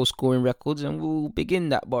in the goal scoring records, and we'll begin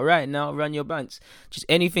that. But right now, run your banks. Just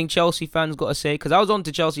anything Chelsea fans got to say, because I was on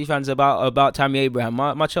to Chelsea fans about Tammy Abraham.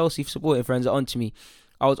 My Chelsea supporting friends are on to me.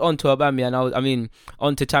 I was on to Aubameyang.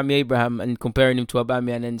 On to Tammy Abraham and comparing him to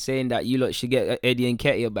Aubameyang and saying that you lot should get Eddie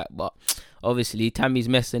Nketiah back. But obviously, Tammy's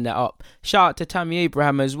messing that up. Shout out to Tammy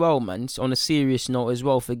Abraham as well, man. On a serious note as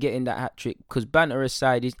well, for getting that hat-trick. Because banter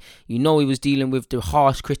aside, he was dealing with the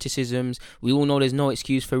harsh criticisms. We all know there's no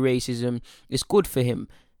excuse for racism. It's good for him.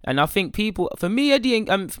 And I think for me, Eddie,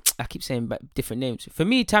 I keep saying different names. For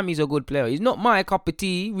me, Tammy's a good player. He's not my cup of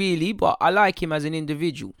tea, really, but I like him as an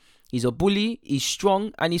individual. He's a bully, he's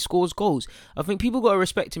strong, and he scores goals. I think people got to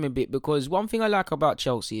respect him a bit, because one thing I like about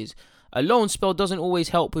Chelsea is a loan spell doesn't always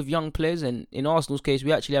help with young players, and in Arsenal's case,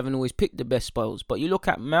 we actually haven't always picked the best spells. But you look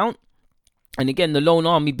at Mount, and again, the loan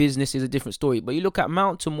army business is a different story. But you look at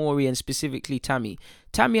Mount, Tomori, and specifically Tammy.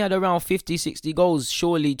 Tammy had around 50, 60 goals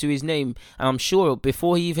surely to his name. And I'm sure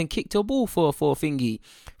before he even kicked a ball for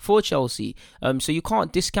Chelsea. So you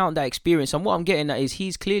can't discount that experience. And what I'm getting at is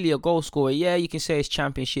he's clearly a goal scorer. Yeah, you can say it's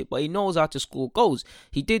championship, but he knows how to score goals.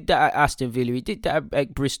 He did that at Aston Villa. He did that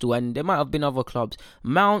at Bristol. And there might have been other clubs.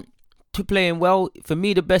 Mount, to playing well. For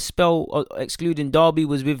me, the best spell, excluding Derby,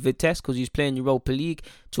 was with Vitesse because he was playing Europa League.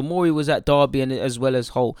 Tomori was at Derby and as well as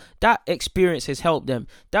Hull. That experience has helped them.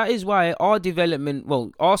 That is why our development,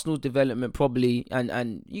 Arsenal's development probably,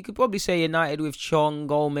 and you could probably say United with Chong,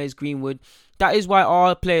 Gomez, Greenwood. That is why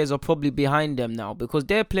our players are probably behind them now, because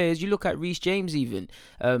their players, you look at Reece James even,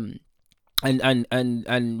 and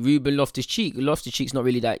Ruben Loftus-Cheek. Loftus-Cheek's not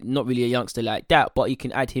really a youngster like that, but you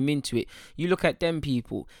can add him into it. You look at them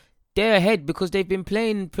people. They're ahead because they've been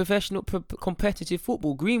playing professional, competitive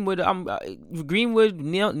football. Greenwood,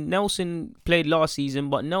 Nelson played last season,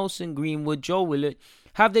 but Nelson, Greenwood, Joe Willett,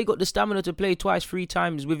 have they got the stamina to play twice, 3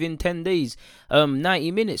 times within 10 days,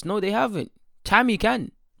 90 minutes? No, they haven't. Tammy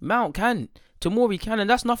can. Mount can. Tomori can, and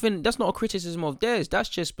that's nothing. That's not a criticism of theirs. That's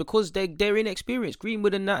just because they're inexperienced.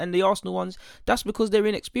 Greenwood and that, and the Arsenal ones. That's because they're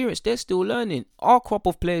inexperienced. They're still learning. Our crop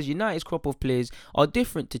of players, United's crop of players, are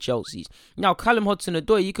different to Chelsea's. Now, Callum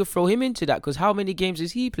Hudson-Odoi, you could throw him into that because how many games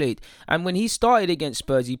has he played? And when he started against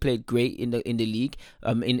Spurs, he played great in the league,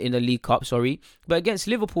 in the League Cup, sorry. But against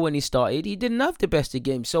Liverpool when he started, he didn't have the best of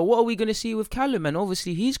games. So what are we going to see with Callum? And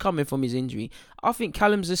obviously he's coming from his injury. I think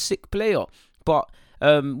Callum's a sick player, but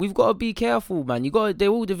we've got to be careful, man. They're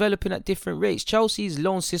all developing at different rates. Chelsea's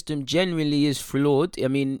loan system generally is flawed. I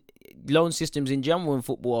mean, loan systems in general in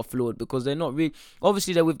football are flawed because they're not really.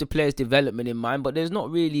 Obviously, they're with the players' development in mind, but there's not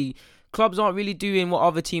really. Clubs aren't really doing what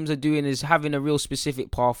other teams are doing, is having a real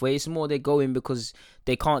specific pathway. It's more they're going because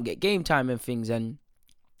they can't get game time and things. And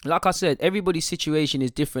like I said, everybody's situation is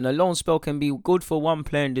different. A loan spell can be good for one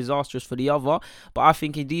player and disastrous for the other. But I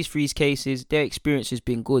think in these three cases, their experience has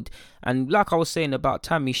been good. And like I was saying about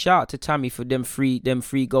Tammy, shout out to Tammy for them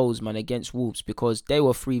three goals, man, against Wolves, because they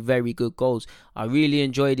were three very good goals. I really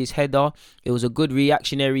enjoyed his header. It was a good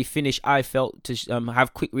reactionary finish, I felt, to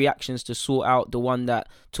have quick reactions to sort out the one that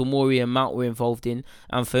Tomori and Mount were involved in.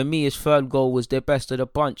 And for me, his third goal was the best of the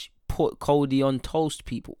bunch. Put Cody on toast,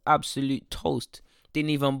 people. Absolute toast.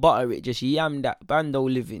 Didn't even butter it, just yammed that Bando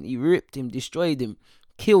living. He ripped him, destroyed him,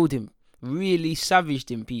 killed him, really savaged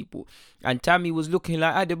him, people. And Tammy was looking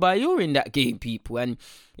like Adebayor in that game, people. And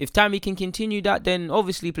if Tammy can continue that, then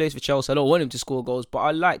obviously he plays for Chelsea. I don't want him to score goals, but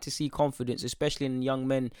I like to see confidence, especially in young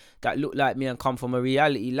men that look like me and come from a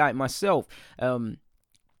reality like myself.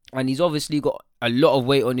 And he's obviously got a lot of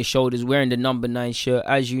weight on his shoulders wearing the number 9 shirt.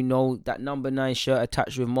 As you know, that number 9 shirt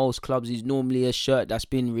attached with most clubs is normally a shirt that's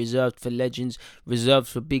been reserved for legends, reserved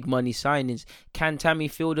for big money signings. Can Tammy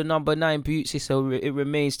fill the number 9 boots? So it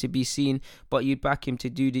remains to be seen, but you'd back him to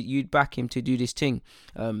do this thing.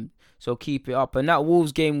 So keep it up. And that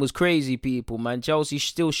Wolves game was crazy, people, man. Chelsea's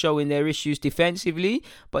still showing their issues defensively,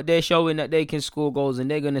 but they're showing that they can score goals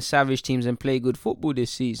and they're going to savage teams and play good football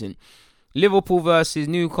this season. Liverpool versus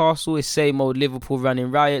Newcastle is same old Liverpool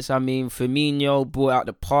running riots. I mean, Firmino brought out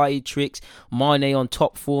the party tricks. Mane on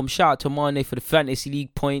top form. Shout out to Mane for the Fantasy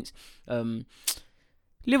League points.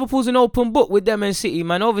 Liverpool's an open book with them and City,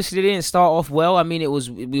 man. Obviously, they didn't start off well. I mean,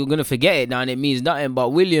 we were going to forget it now and it means nothing.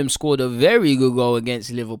 But Williams scored a very good goal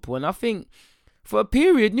against Liverpool. And I think for a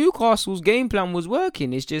period, Newcastle's game plan was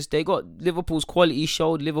working. It's just they got Liverpool's quality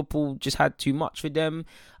showed. Liverpool just had too much for them.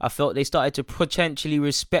 I felt they started to potentially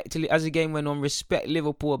as the game went on, respect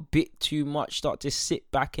Liverpool a bit too much, start to sit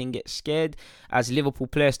back and get scared as Liverpool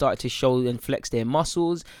players started to show and flex their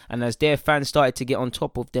muscles and as their fans started to get on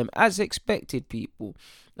top of them, as expected, people.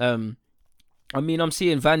 I mean, I'm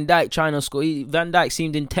seeing Van Dijk trying to score. Van Dijk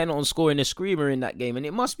seemed intent on scoring a screamer in that game. And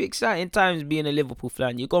it must be exciting times being a Liverpool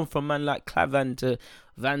fan. You've gone from man like Clavan to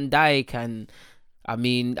Van Dijk. And, I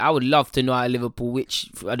mean, I would love to know at Liverpool which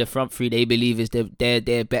of the front three they believe is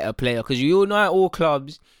their better player. Because you all know at all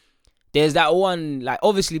clubs, there's that one, like,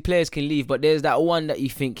 obviously players can leave, but there's that one that you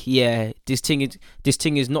think, yeah, this thing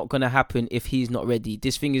is not going to happen if he's not ready.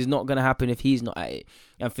 This thing is not going to happen if he's not at it.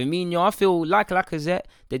 And Firmino, I feel like Lacazette,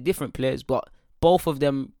 they're different players, but both of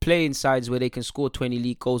them play in sides where they can score 20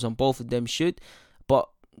 league goals, and both of them should. But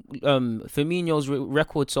Firmino's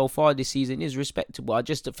record so far this season is respectable. I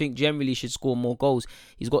just think generally he should score more goals.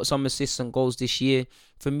 He's got some assists and goals this year.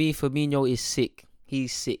 For me, Firmino is sick.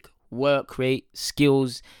 He's sick. Work rate,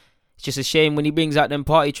 skills. It's just a shame when he brings out them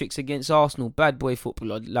party tricks against Arsenal. Bad boy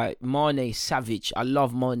footballer. Like Mane, savage. I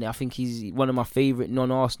love Mane. I think he's one of my favourite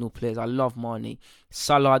non-Arsenal players. I love Mane.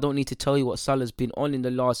 Salah, I don't need to tell you what Salah's been on in the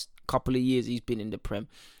last couple of years he's been in the Prem.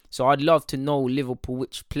 So I'd love to know Liverpool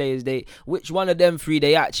which one of them three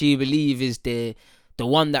they actually believe is the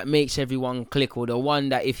one that makes everyone click, or the one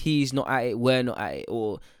that if he's not at it, we're not at it.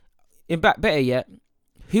 Or in fact, better yet,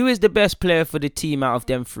 who is the best player for the team out of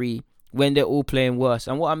them three when they're all playing worse?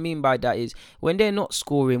 And what I mean by that is when they're not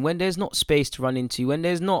scoring, when there's not space to run into, when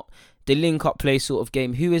there's not the link-up play sort of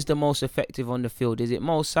game, who is the most effective on the field? Is it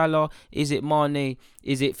Mo Salah? Is it Mane?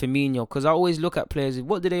 Is it Firmino? Because I always look at players,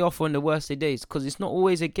 what do they offer on the worst of days? Because it's not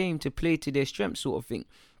always a game to play to their strength sort of thing.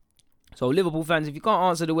 So Liverpool fans, if you can't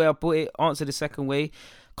answer the way I put it, answer the second way.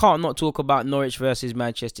 Can't not talk about Norwich versus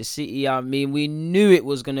Manchester City. I mean, we knew it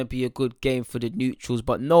was going to be a good game for the neutrals,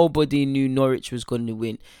 but nobody knew Norwich was going to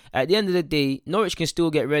win. At the end of the day, Norwich can still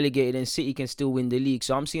get relegated and City can still win the league.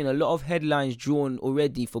 So I'm seeing a lot of headlines drawn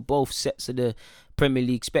already for both sets of the Premier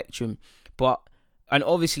League spectrum. And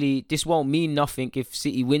obviously, this won't mean nothing if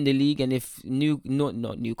City win the league, and if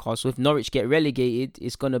if Norwich get relegated,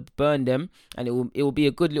 it's gonna burn them, and it will be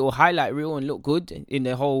a good little highlight reel and look good in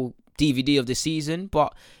the whole DVD of the season,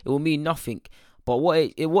 but it will mean nothing. But what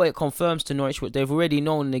it confirms to Norwich, what they've already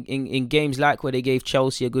known in games like where they gave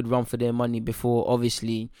Chelsea a good run for their money before,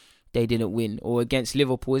 obviously, they didn't win, or against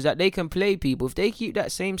Liverpool, is that they can play people. If they keep that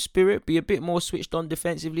same spirit, be a bit more switched on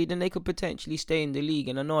defensively, then they could potentially stay in the league.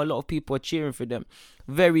 And I know a lot of people are cheering for them.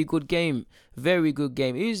 Very good game. Very good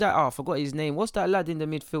game. Who's that? I forgot his name. What's that lad in the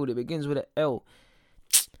midfield? It begins with an L.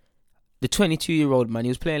 The 22-year-old, man. He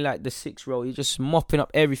was playing like the 6th role. He was just mopping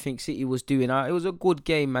up everything City was doing. It was a good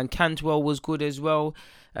game, man. Cantwell was good as well.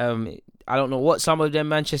 I don't know what some of them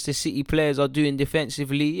Manchester City players are doing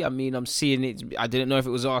defensively. I mean, I'm seeing it. I didn't know if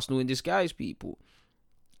it was Arsenal in disguise, people.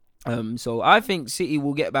 So I think City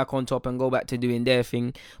will get back on top and go back to doing their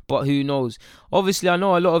thing, but who knows? Obviously, I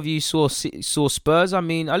know a lot of you saw Spurs. I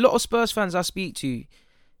mean, a lot of Spurs fans I speak to,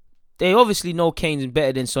 they obviously know Kane's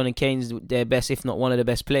better than Son, and Kane's their best, if not one of the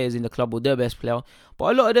best players in the club, or their best player.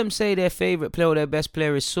 But a lot of them say their favourite player or their best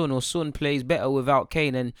player is Son, or Son plays better without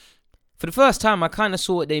Kane. And for the first time, I kind of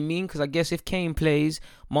saw what they mean, because I guess if Kane plays,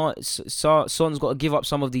 Son's got to give up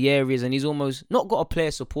some of the areas, and he's almost not got a player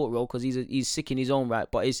support role, because he's sick in his own right,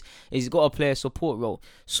 but he's got a player support role.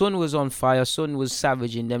 Son was on fire. Son was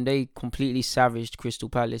savaging them. They completely savaged Crystal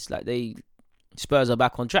Palace. Spurs are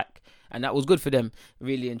back on track, and that was good for them,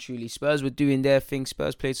 really and truly. Spurs were doing their thing.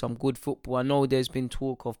 Spurs played some good football. I know there's been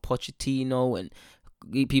talk of Pochettino and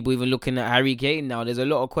people even looking at Harry Kane now. There's a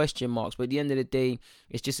lot of question marks, but at the end of the day,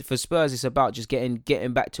 it's just, for Spurs, it's about just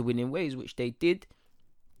getting back to winning ways, which they did.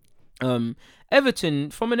 Everton,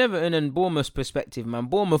 from an Everton and Bournemouth perspective, man,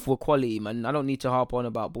 Bournemouth were quality, man. I don't need to harp on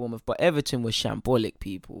about Bournemouth, but Everton was shambolic,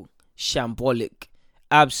 people. Shambolic.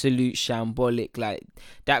 Absolute shambolic. Like,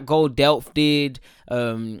 that goal Delph did,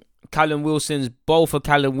 both of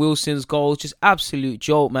Callum Wilson's goals, just absolute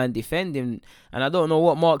jolt, man, defending. And I don't know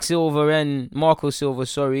what Marco Silva,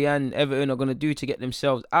 and Everton are going to do to get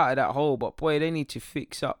themselves out of that hole. But boy, they need to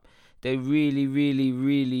fix up. They really, really,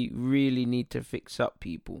 really, really need to fix up,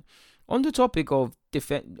 people. On the topic of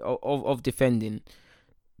defending,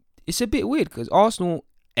 it's a bit weird, because Arsenal,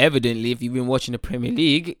 evidently, if you've been watching the Premier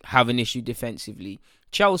League, have an issue defensively.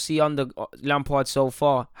 Chelsea, under Lampard so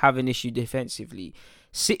far, have an issue defensively.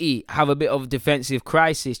 City have a bit of defensive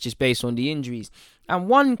crisis just based on the injuries. And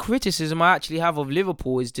one criticism I actually have of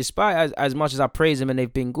Liverpool is, despite as much as I praise them and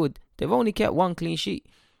they've been good, they've only kept one clean sheet.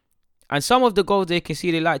 And some of the goals they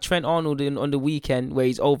conceded, like Trent Arnold on the weekend, where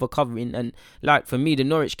he's over covering, and like for me, the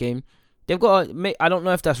Norwich game, they've got I don't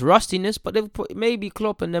know if that's rustiness, but maybe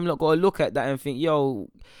Klopp and them lot got to look at that and think, yo,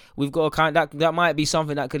 we've got that might be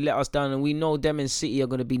something that could let us down, and we know them and City are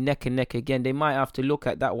going to be neck and neck again. They might have to look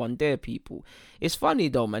at that one there, people. It's funny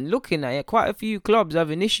though, man, looking at it, quite a few clubs have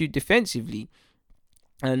an issue defensively.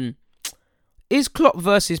 And is Klopp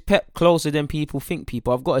versus Pep closer than people think,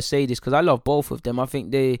 people? I've got to say this, because I love both of them. I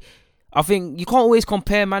think you can't always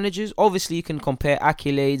compare managers. Obviously, you can compare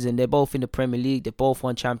accolades, and they're both in the Premier League. They both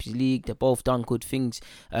won Champions League. They both done good things,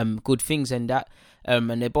 and that.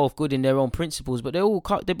 And they're both good in their own principles. But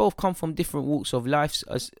they both come from different walks of life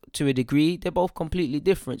to a degree. They're both completely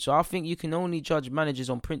different. So I think you can only judge managers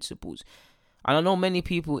on principles. And I know many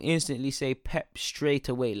people instantly say Pep straight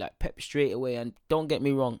away. And don't get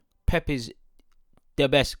me wrong, Pep is the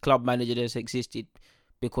best club manager that's existed,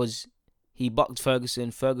 because he bucked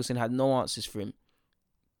Ferguson. Ferguson had no answers for him.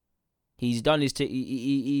 He's done his.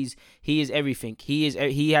 He is everything.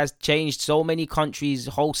 He has changed so many countries'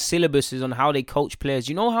 whole syllabuses on how they coach players.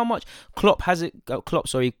 You know how much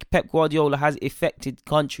Pep Guardiola has affected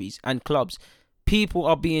countries and clubs. People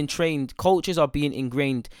are being trained. Coaches are being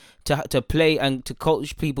ingrained to play and to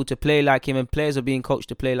coach people to play like him, and players are being coached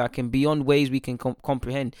to play like him beyond ways we can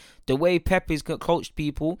comprehend. The way Pep has coached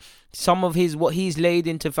people, some of what he's laid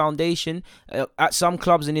into foundation at some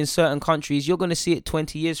clubs and in certain countries, you're going to see it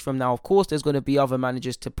 20 years from now. Of course, there's going to be other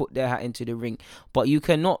managers to put their hat into the ring, but you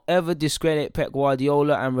cannot ever discredit Pep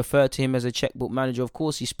Guardiola and refer to him as a checkbook manager. Of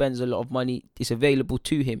course, he spends a lot of money. It's available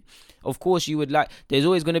to him. Of course, there's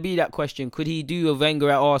always going to be that question. Could he do a Wenger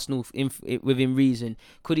at Arsenal within reason?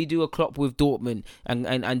 Could he do a Klopp with Dortmund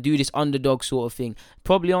and do this underdog sort of thing?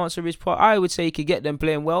 Probably answer is, I would say he could get them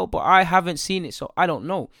playing well, but I haven't seen it, so I don't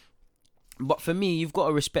know. But for me, you've got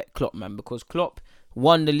to respect Klopp, man, because Klopp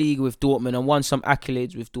won the league with Dortmund and won some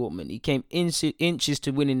accolades with Dortmund. He came inches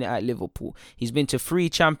to winning it at Liverpool. He's been to 3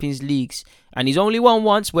 Champions Leagues, and he's only won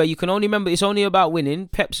once, where you can only remember it's only about winning.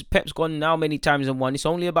 Pep's gone now many times and won. It's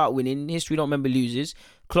only about winning. History don't remember losers.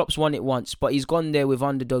 Klopp's won it once, but he's gone there with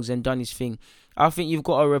underdogs and done his thing. I think you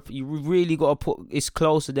really got to put it's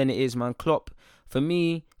closer than it is, man. Klopp, for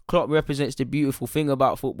me, Klopp represents the beautiful thing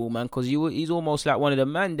about football, man, because he's almost like one of the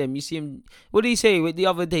man them. You see him. What did he say the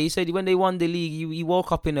other day? He said when they won the league, he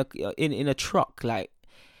woke up in a truck. Like,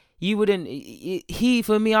 You wouldn't. He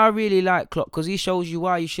for me, I really like Klopp because he shows you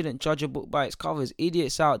why you shouldn't judge a book by its covers.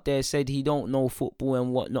 Idiots out there said he don't know football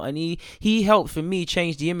and whatnot, and he helped for me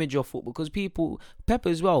change the image of football because Pep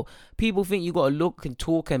as well. People think you got to look and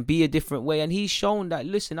talk and be a different way, and he's shown that.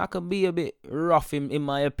 Listen, I can be a bit rough in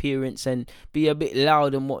my appearance and be a bit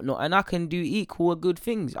loud and whatnot, and I can do equal good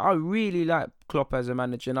things. I really like Klopp as a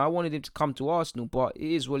manager, and I wanted him to come to Arsenal, but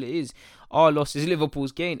it is what it is. Our loss is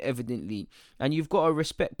Liverpool's gain, evidently, and you've got to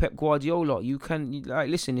respect Pep Guardiola.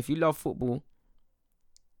 Listen, if you love football,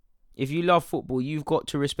 you've got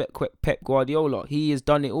to respect Pep Guardiola. He has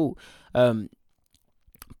done it all. But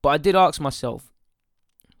I did ask myself,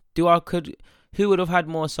 who would have had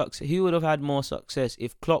more success? Who would have had more success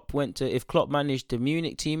if Klopp managed the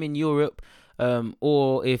Munich team in Europe,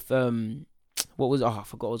 or if I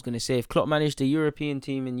forgot what I was going to say. If Klopp managed the European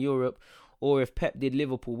team in Europe, or if Pep did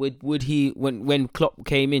Liverpool, would he, when Klopp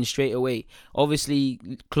came in straight away? Obviously,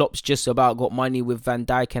 Klopp's just about got money with Van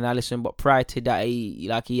Dijk and Alisson, but prior to that,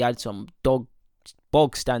 he had some bog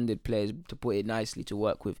standard players, to put it nicely, to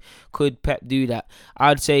work with. Could Pep do that?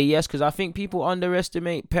 I'd say yes, because I think people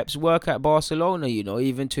underestimate Pep's work at Barcelona,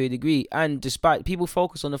 even to a degree. And despite people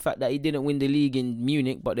focus on the fact that he didn't win the league in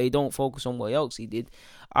Munich, but they don't focus on what else he did.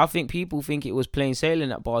 I think people think it was plain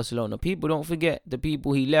sailing at Barcelona. People don't forget the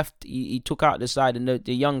people he left, he took out the side, and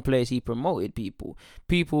the young players he promoted. People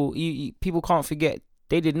can't forget.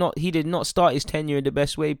 He did not start his tenure in the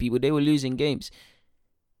best way. They were losing games.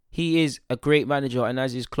 He is a great manager, and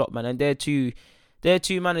as is Klopp, man. And they're two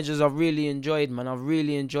managers I've really enjoyed, man. I've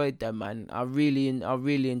really enjoyed them, man. I really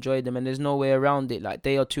enjoyed them, and there's no way around it. Like,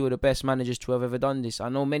 they are two of the best managers to have ever done this. I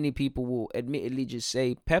know many people will admittedly just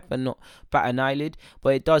say Pep and not bat an eyelid,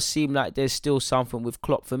 but it does seem like there's still something with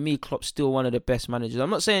Klopp. For me, Klopp's still one of the best managers. I'm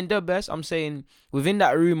not saying the best. I'm saying within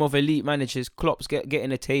that room of elite managers, Klopp's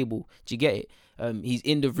getting a table. Do you get it? He's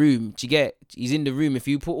in the room. Do you get it? He's in the room. If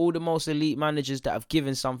you put all the most elite managers that have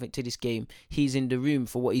given something to this game, he's in the room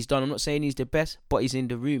for what he's done. I'm not saying he's the best, but he's in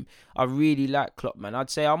the room. I really like Klopp, man. I'd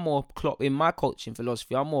say I'm more Klopp in my coaching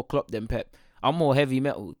philosophy. I'm more Klopp than Pep. I'm more heavy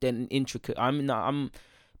metal than intricate. I'm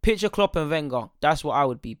picture Klopp and Wenger. That's what I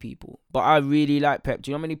would be, people. But I really like Pep. Do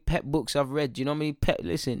you know how many Pep books I've read? Do you know how many Pep?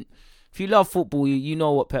 Listen, if you love football, you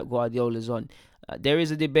know what Pep Guardiola's on. There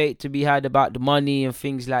is a debate to be had about the money and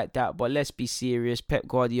things like that, but let's be serious. Pep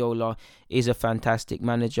Guardiola is a fantastic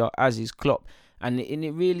manager, as is Klopp, and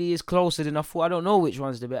it really is closer than I thought. I don't know which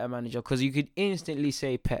one's the better manager, because you could instantly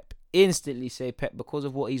say Pep because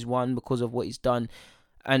of what he's won, because of what he's done.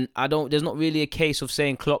 And there's not really a case of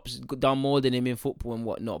saying Klopp's done more than him in football and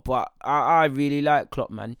whatnot. But I really like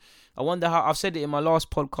Klopp, man. I wonder how, I've said it in my last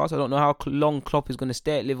podcast, I don't know how long Klopp is going to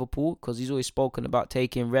stay at Liverpool, because he's always spoken about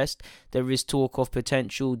taking rest. There is talk of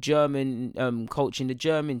potential German coaching the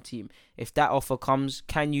German team. If that offer comes,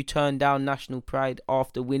 can you turn down national pride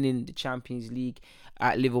after winning the Champions League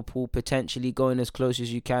at Liverpool, potentially going as close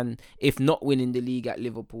as you can, if not winning the league at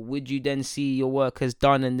Liverpool? Would you then see your work as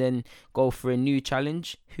done and then go for a new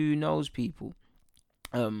challenge? Who knows, people?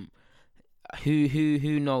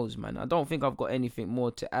 Who knows, man? I don't think I've got anything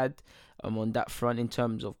more to add on that front in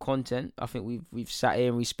terms of content. I think we've sat here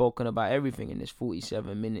and we've spoken about everything in this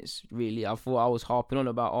 47 minutes, really. I thought I was harping on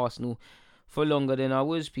about Arsenal for longer than I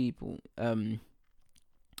was, people.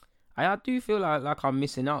 I do feel like I'm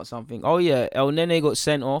missing out something. Oh yeah, El Nene got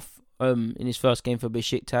sent off in his first game for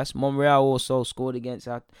Besiktas. Monreal also scored against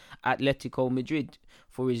Atletico Madrid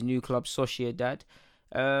for his new club Sociedad.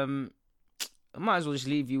 I might as well just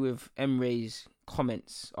leave you with Emre's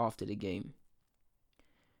comments after the game.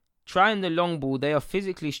 Trying the long ball, they are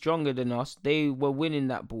physically stronger than us. They were winning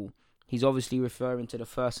that ball. He's obviously referring to the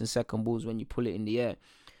first and second balls when you pull it in the air.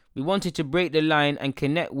 We wanted to break the line and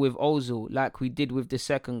connect with Ozil like we did with the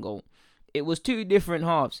second goal. It was two different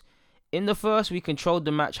halves. In the first, we controlled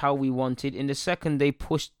the match how we wanted. In the second, they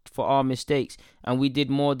pushed for our mistakes, and we did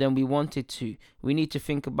more than we wanted to. We need to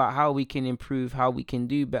think about how we can improve, how we can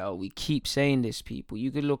do better. We keep saying this, people.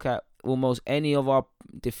 You could look at almost any of our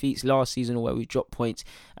defeats last season where we dropped points,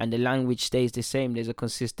 and the language stays the same. There's a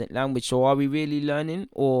consistent language. So are we really learning?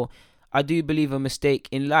 Or I do believe a mistake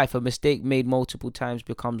in life, a mistake made multiple times,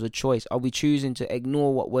 becomes a choice. Are we choosing to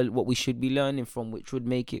ignore what we should be learning from, which would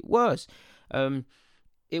make it worse?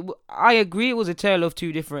 I agree it was a tale of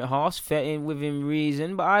two different halves, fitting within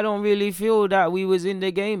reason, but I don't really feel that we was in the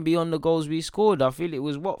game beyond the goals we scored. I feel it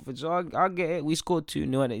was Watford, so I get it. We scored 2-0,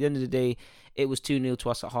 and at the end of the day, it was 2-0 to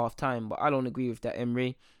us at half-time, but I don't agree with that,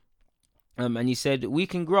 Emery. And he said, we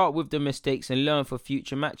can grow up with the mistakes and learn for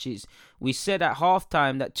future matches. We said at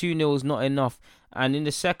half-time that 2-0 is not enough, and in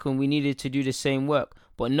the second, we needed to do the same work.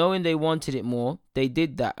 But knowing they wanted it more, they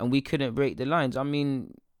did that, and we couldn't break the lines. I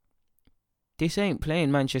mean, This ain't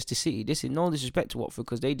playing Manchester City. This is no disrespect to Watford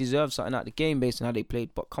because they deserve something out of the game based on how they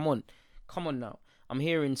played. But come on now. I'm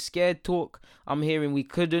hearing scared talk. I'm hearing we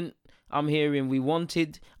couldn't. I'm hearing we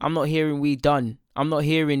wanted. I'm not hearing we done. I'm not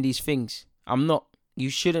hearing these things. I'm not.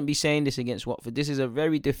 You shouldn't be saying this against Watford. This is a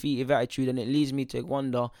very defeative attitude, and it leads me to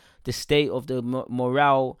wonder the state of the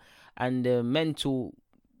morale and the mental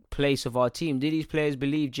place of our team. Do these players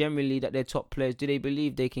believe generally that they're top players? Do they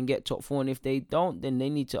believe they can get top 4? And if they don't, then they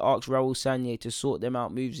need to ask Raul Sanllehi to sort them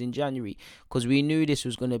out moves in January, because we knew this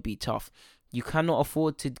was going to be tough. You cannot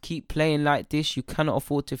afford to keep playing like this. You cannot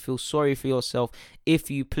afford to feel sorry for yourself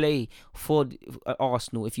if you play for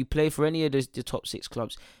Arsenal, if you play for any of the top 6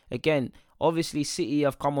 clubs. Again, obviously City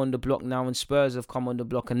have come on the block now and Spurs have come on the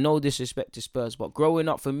block, and no disrespect to Spurs, but growing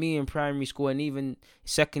up for me in primary school and even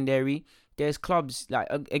secondary, there's clubs like,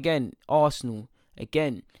 again, Arsenal,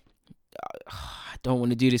 again, I don't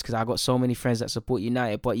want to do this because I got so many friends that support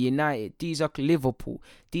United, but United, these are Liverpool,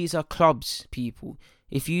 these are clubs, people.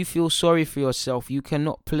 If you feel sorry for yourself, you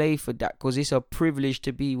cannot play for that, because it's a privilege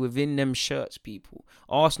to be within them shirts, people.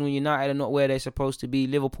 Arsenal and United are not where they're supposed to be.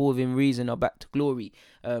 Liverpool, within reason, are back to glory.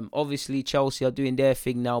 Obviously, Chelsea are doing their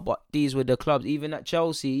thing now, but these were the clubs. Even at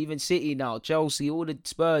Chelsea, even City now, Chelsea, all the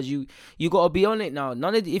Spurs, you got to be on it now.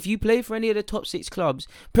 If you play for any of the top 6 clubs,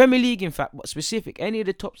 Premier League in fact, but specific, any of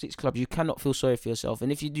the top 6 clubs, you cannot feel sorry for yourself.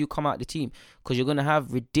 And if you do, come out the team, because you're going to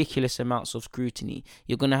have ridiculous amounts of scrutiny.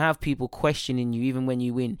 You're going to have people questioning you even when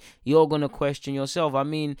you win. You're going to question yourself. I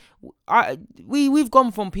mean, we've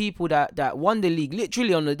gone from people that won the league,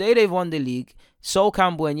 literally on the day they've won the league, Sol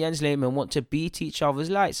Campbell and Jens Lehmann want to beat each other's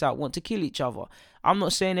lights out, want to kill each other. I'm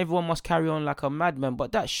not saying everyone must carry on like a madman,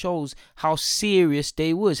 but that shows how serious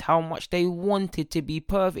they was, how much they wanted to be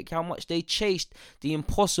perfect, how much they chased the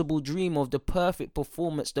impossible dream of the perfect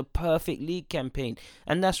performance, the perfect league campaign.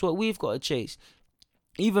 And that's what we've got to chase.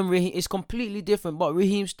 Even Raheem, it's completely different, but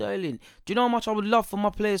Raheem Sterling, do you know how much I would love for my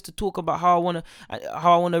players to talk about how I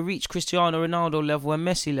want to reach Cristiano Ronaldo level and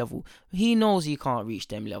Messi level? He knows he can't reach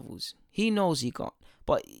them levels. He knows he can't.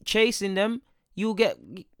 But chasing them, you'll get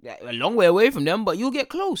a long way away from them, but you'll get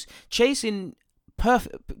close. Chasing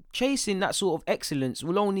that sort of excellence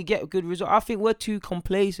will only get a good result. I think we're too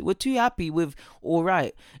complacent. We're too happy with all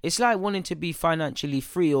right. It's like wanting to be financially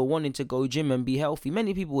free or wanting to go gym and be healthy.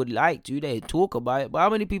 Many people would like to, they talk about it, but how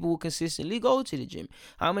many people will consistently go to the gym?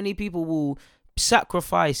 How many people will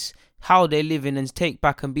sacrifice how they're living and take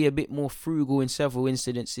back and be a bit more frugal in several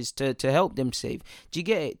incidences to help them save? Do you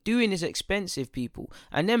get it? Doing is expensive, people.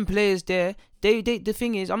 And them players there, they the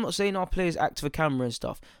thing is, I'm not saying our players act for camera and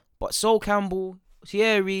stuff, but Sol Campbell,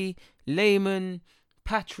 Thierry, Lehmann,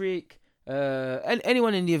 Patrick, and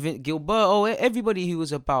anyone in the event, Gilberto, everybody who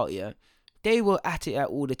was about, yeah, they were at it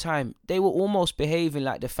all the time. They were almost behaving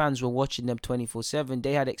like the fans were watching them 24/7.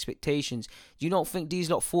 They had expectations. You don't think these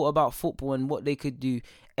lot thought about football and what they could do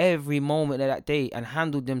every moment of that day and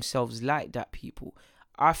handled themselves like that, people?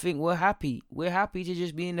 I think we're happy. We're happy to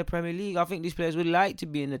just be in the Premier League. I think these players would like to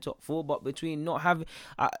be in the top 4, but between not having...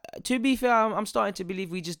 to be fair, I'm starting to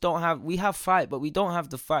believe we just don't have... We have fight, but we don't have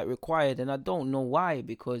the fight required, and I don't know why,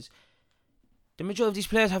 because the majority of these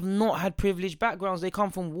players have not had privileged backgrounds. They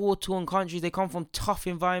come from war-torn countries. They come from tough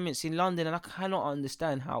environments in London, and I cannot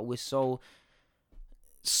understand how we're so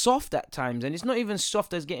soft at times. And it's not even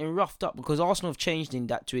soft as getting roughed up, because Arsenal have changed in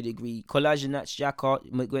that to a degree. Kolasinac, Xhaka,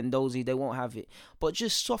 Guendouzi, they won't have it. But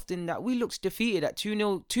just soft in that we looked defeated at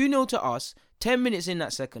 2-0 to us, 10 minutes in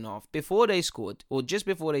that second half, before they scored, or just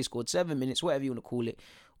before they scored, 7 minutes, whatever you want to call it.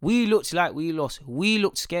 We looked like we lost. We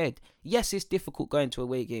looked scared. Yes, it's difficult going to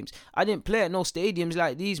away games. I didn't play at no stadiums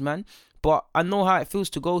like these, man. But I know how it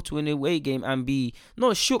feels to go to an away game and be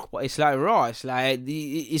not shook, but it's like raw. It's like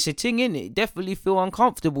it's a thing, innit? It definitely feel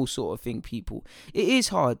uncomfortable sort of thing, people. It is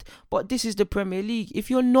hard, but this is the Premier League.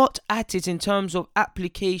 If you're not at it in terms of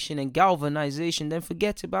application and galvanization, then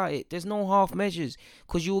forget about it. There's no half measures,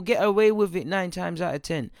 because you will get away with it 9 times out of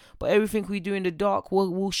 10. But everything we do in the dark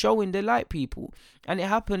will show in the light, people. And it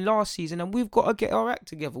happened last season, and we've got to get our act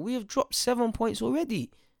together. We have dropped 7 points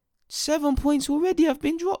already. 7 points already have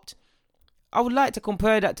been dropped. I would like to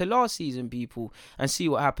compare that to last season, people, and see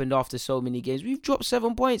what happened after so many games. We've dropped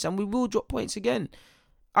 7 points, and we will drop points again.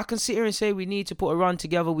 I can sit here and say we need to put a run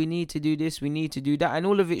together, we need to do this, we need to do that, and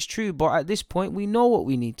all of it's true, but at this point, we know what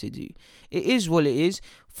we need to do. It is what it is.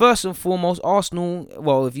 First and foremost, Arsenal,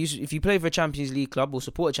 well, if you play for a Champions League club or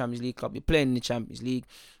support a Champions League club, you're playing in the Champions League.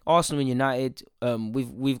 Arsenal and United,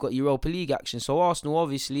 we've got Europa League action, so Arsenal,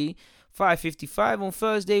 obviously, 5:55 on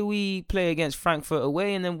Thursday. We play against Frankfurt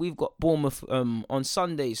away, and then we've got Bournemouth on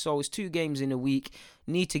Sunday. So it's 2 games in a week.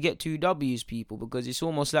 Need to get 2 W's, people, because it's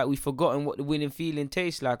almost like we've forgotten what the winning feeling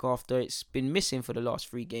tastes like after it's been missing for the last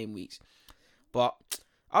 3 game weeks. But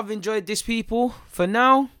I've enjoyed this, people. For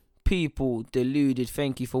now, people deluded.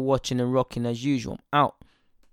 Thank you for watching and rocking as usual. I'm out.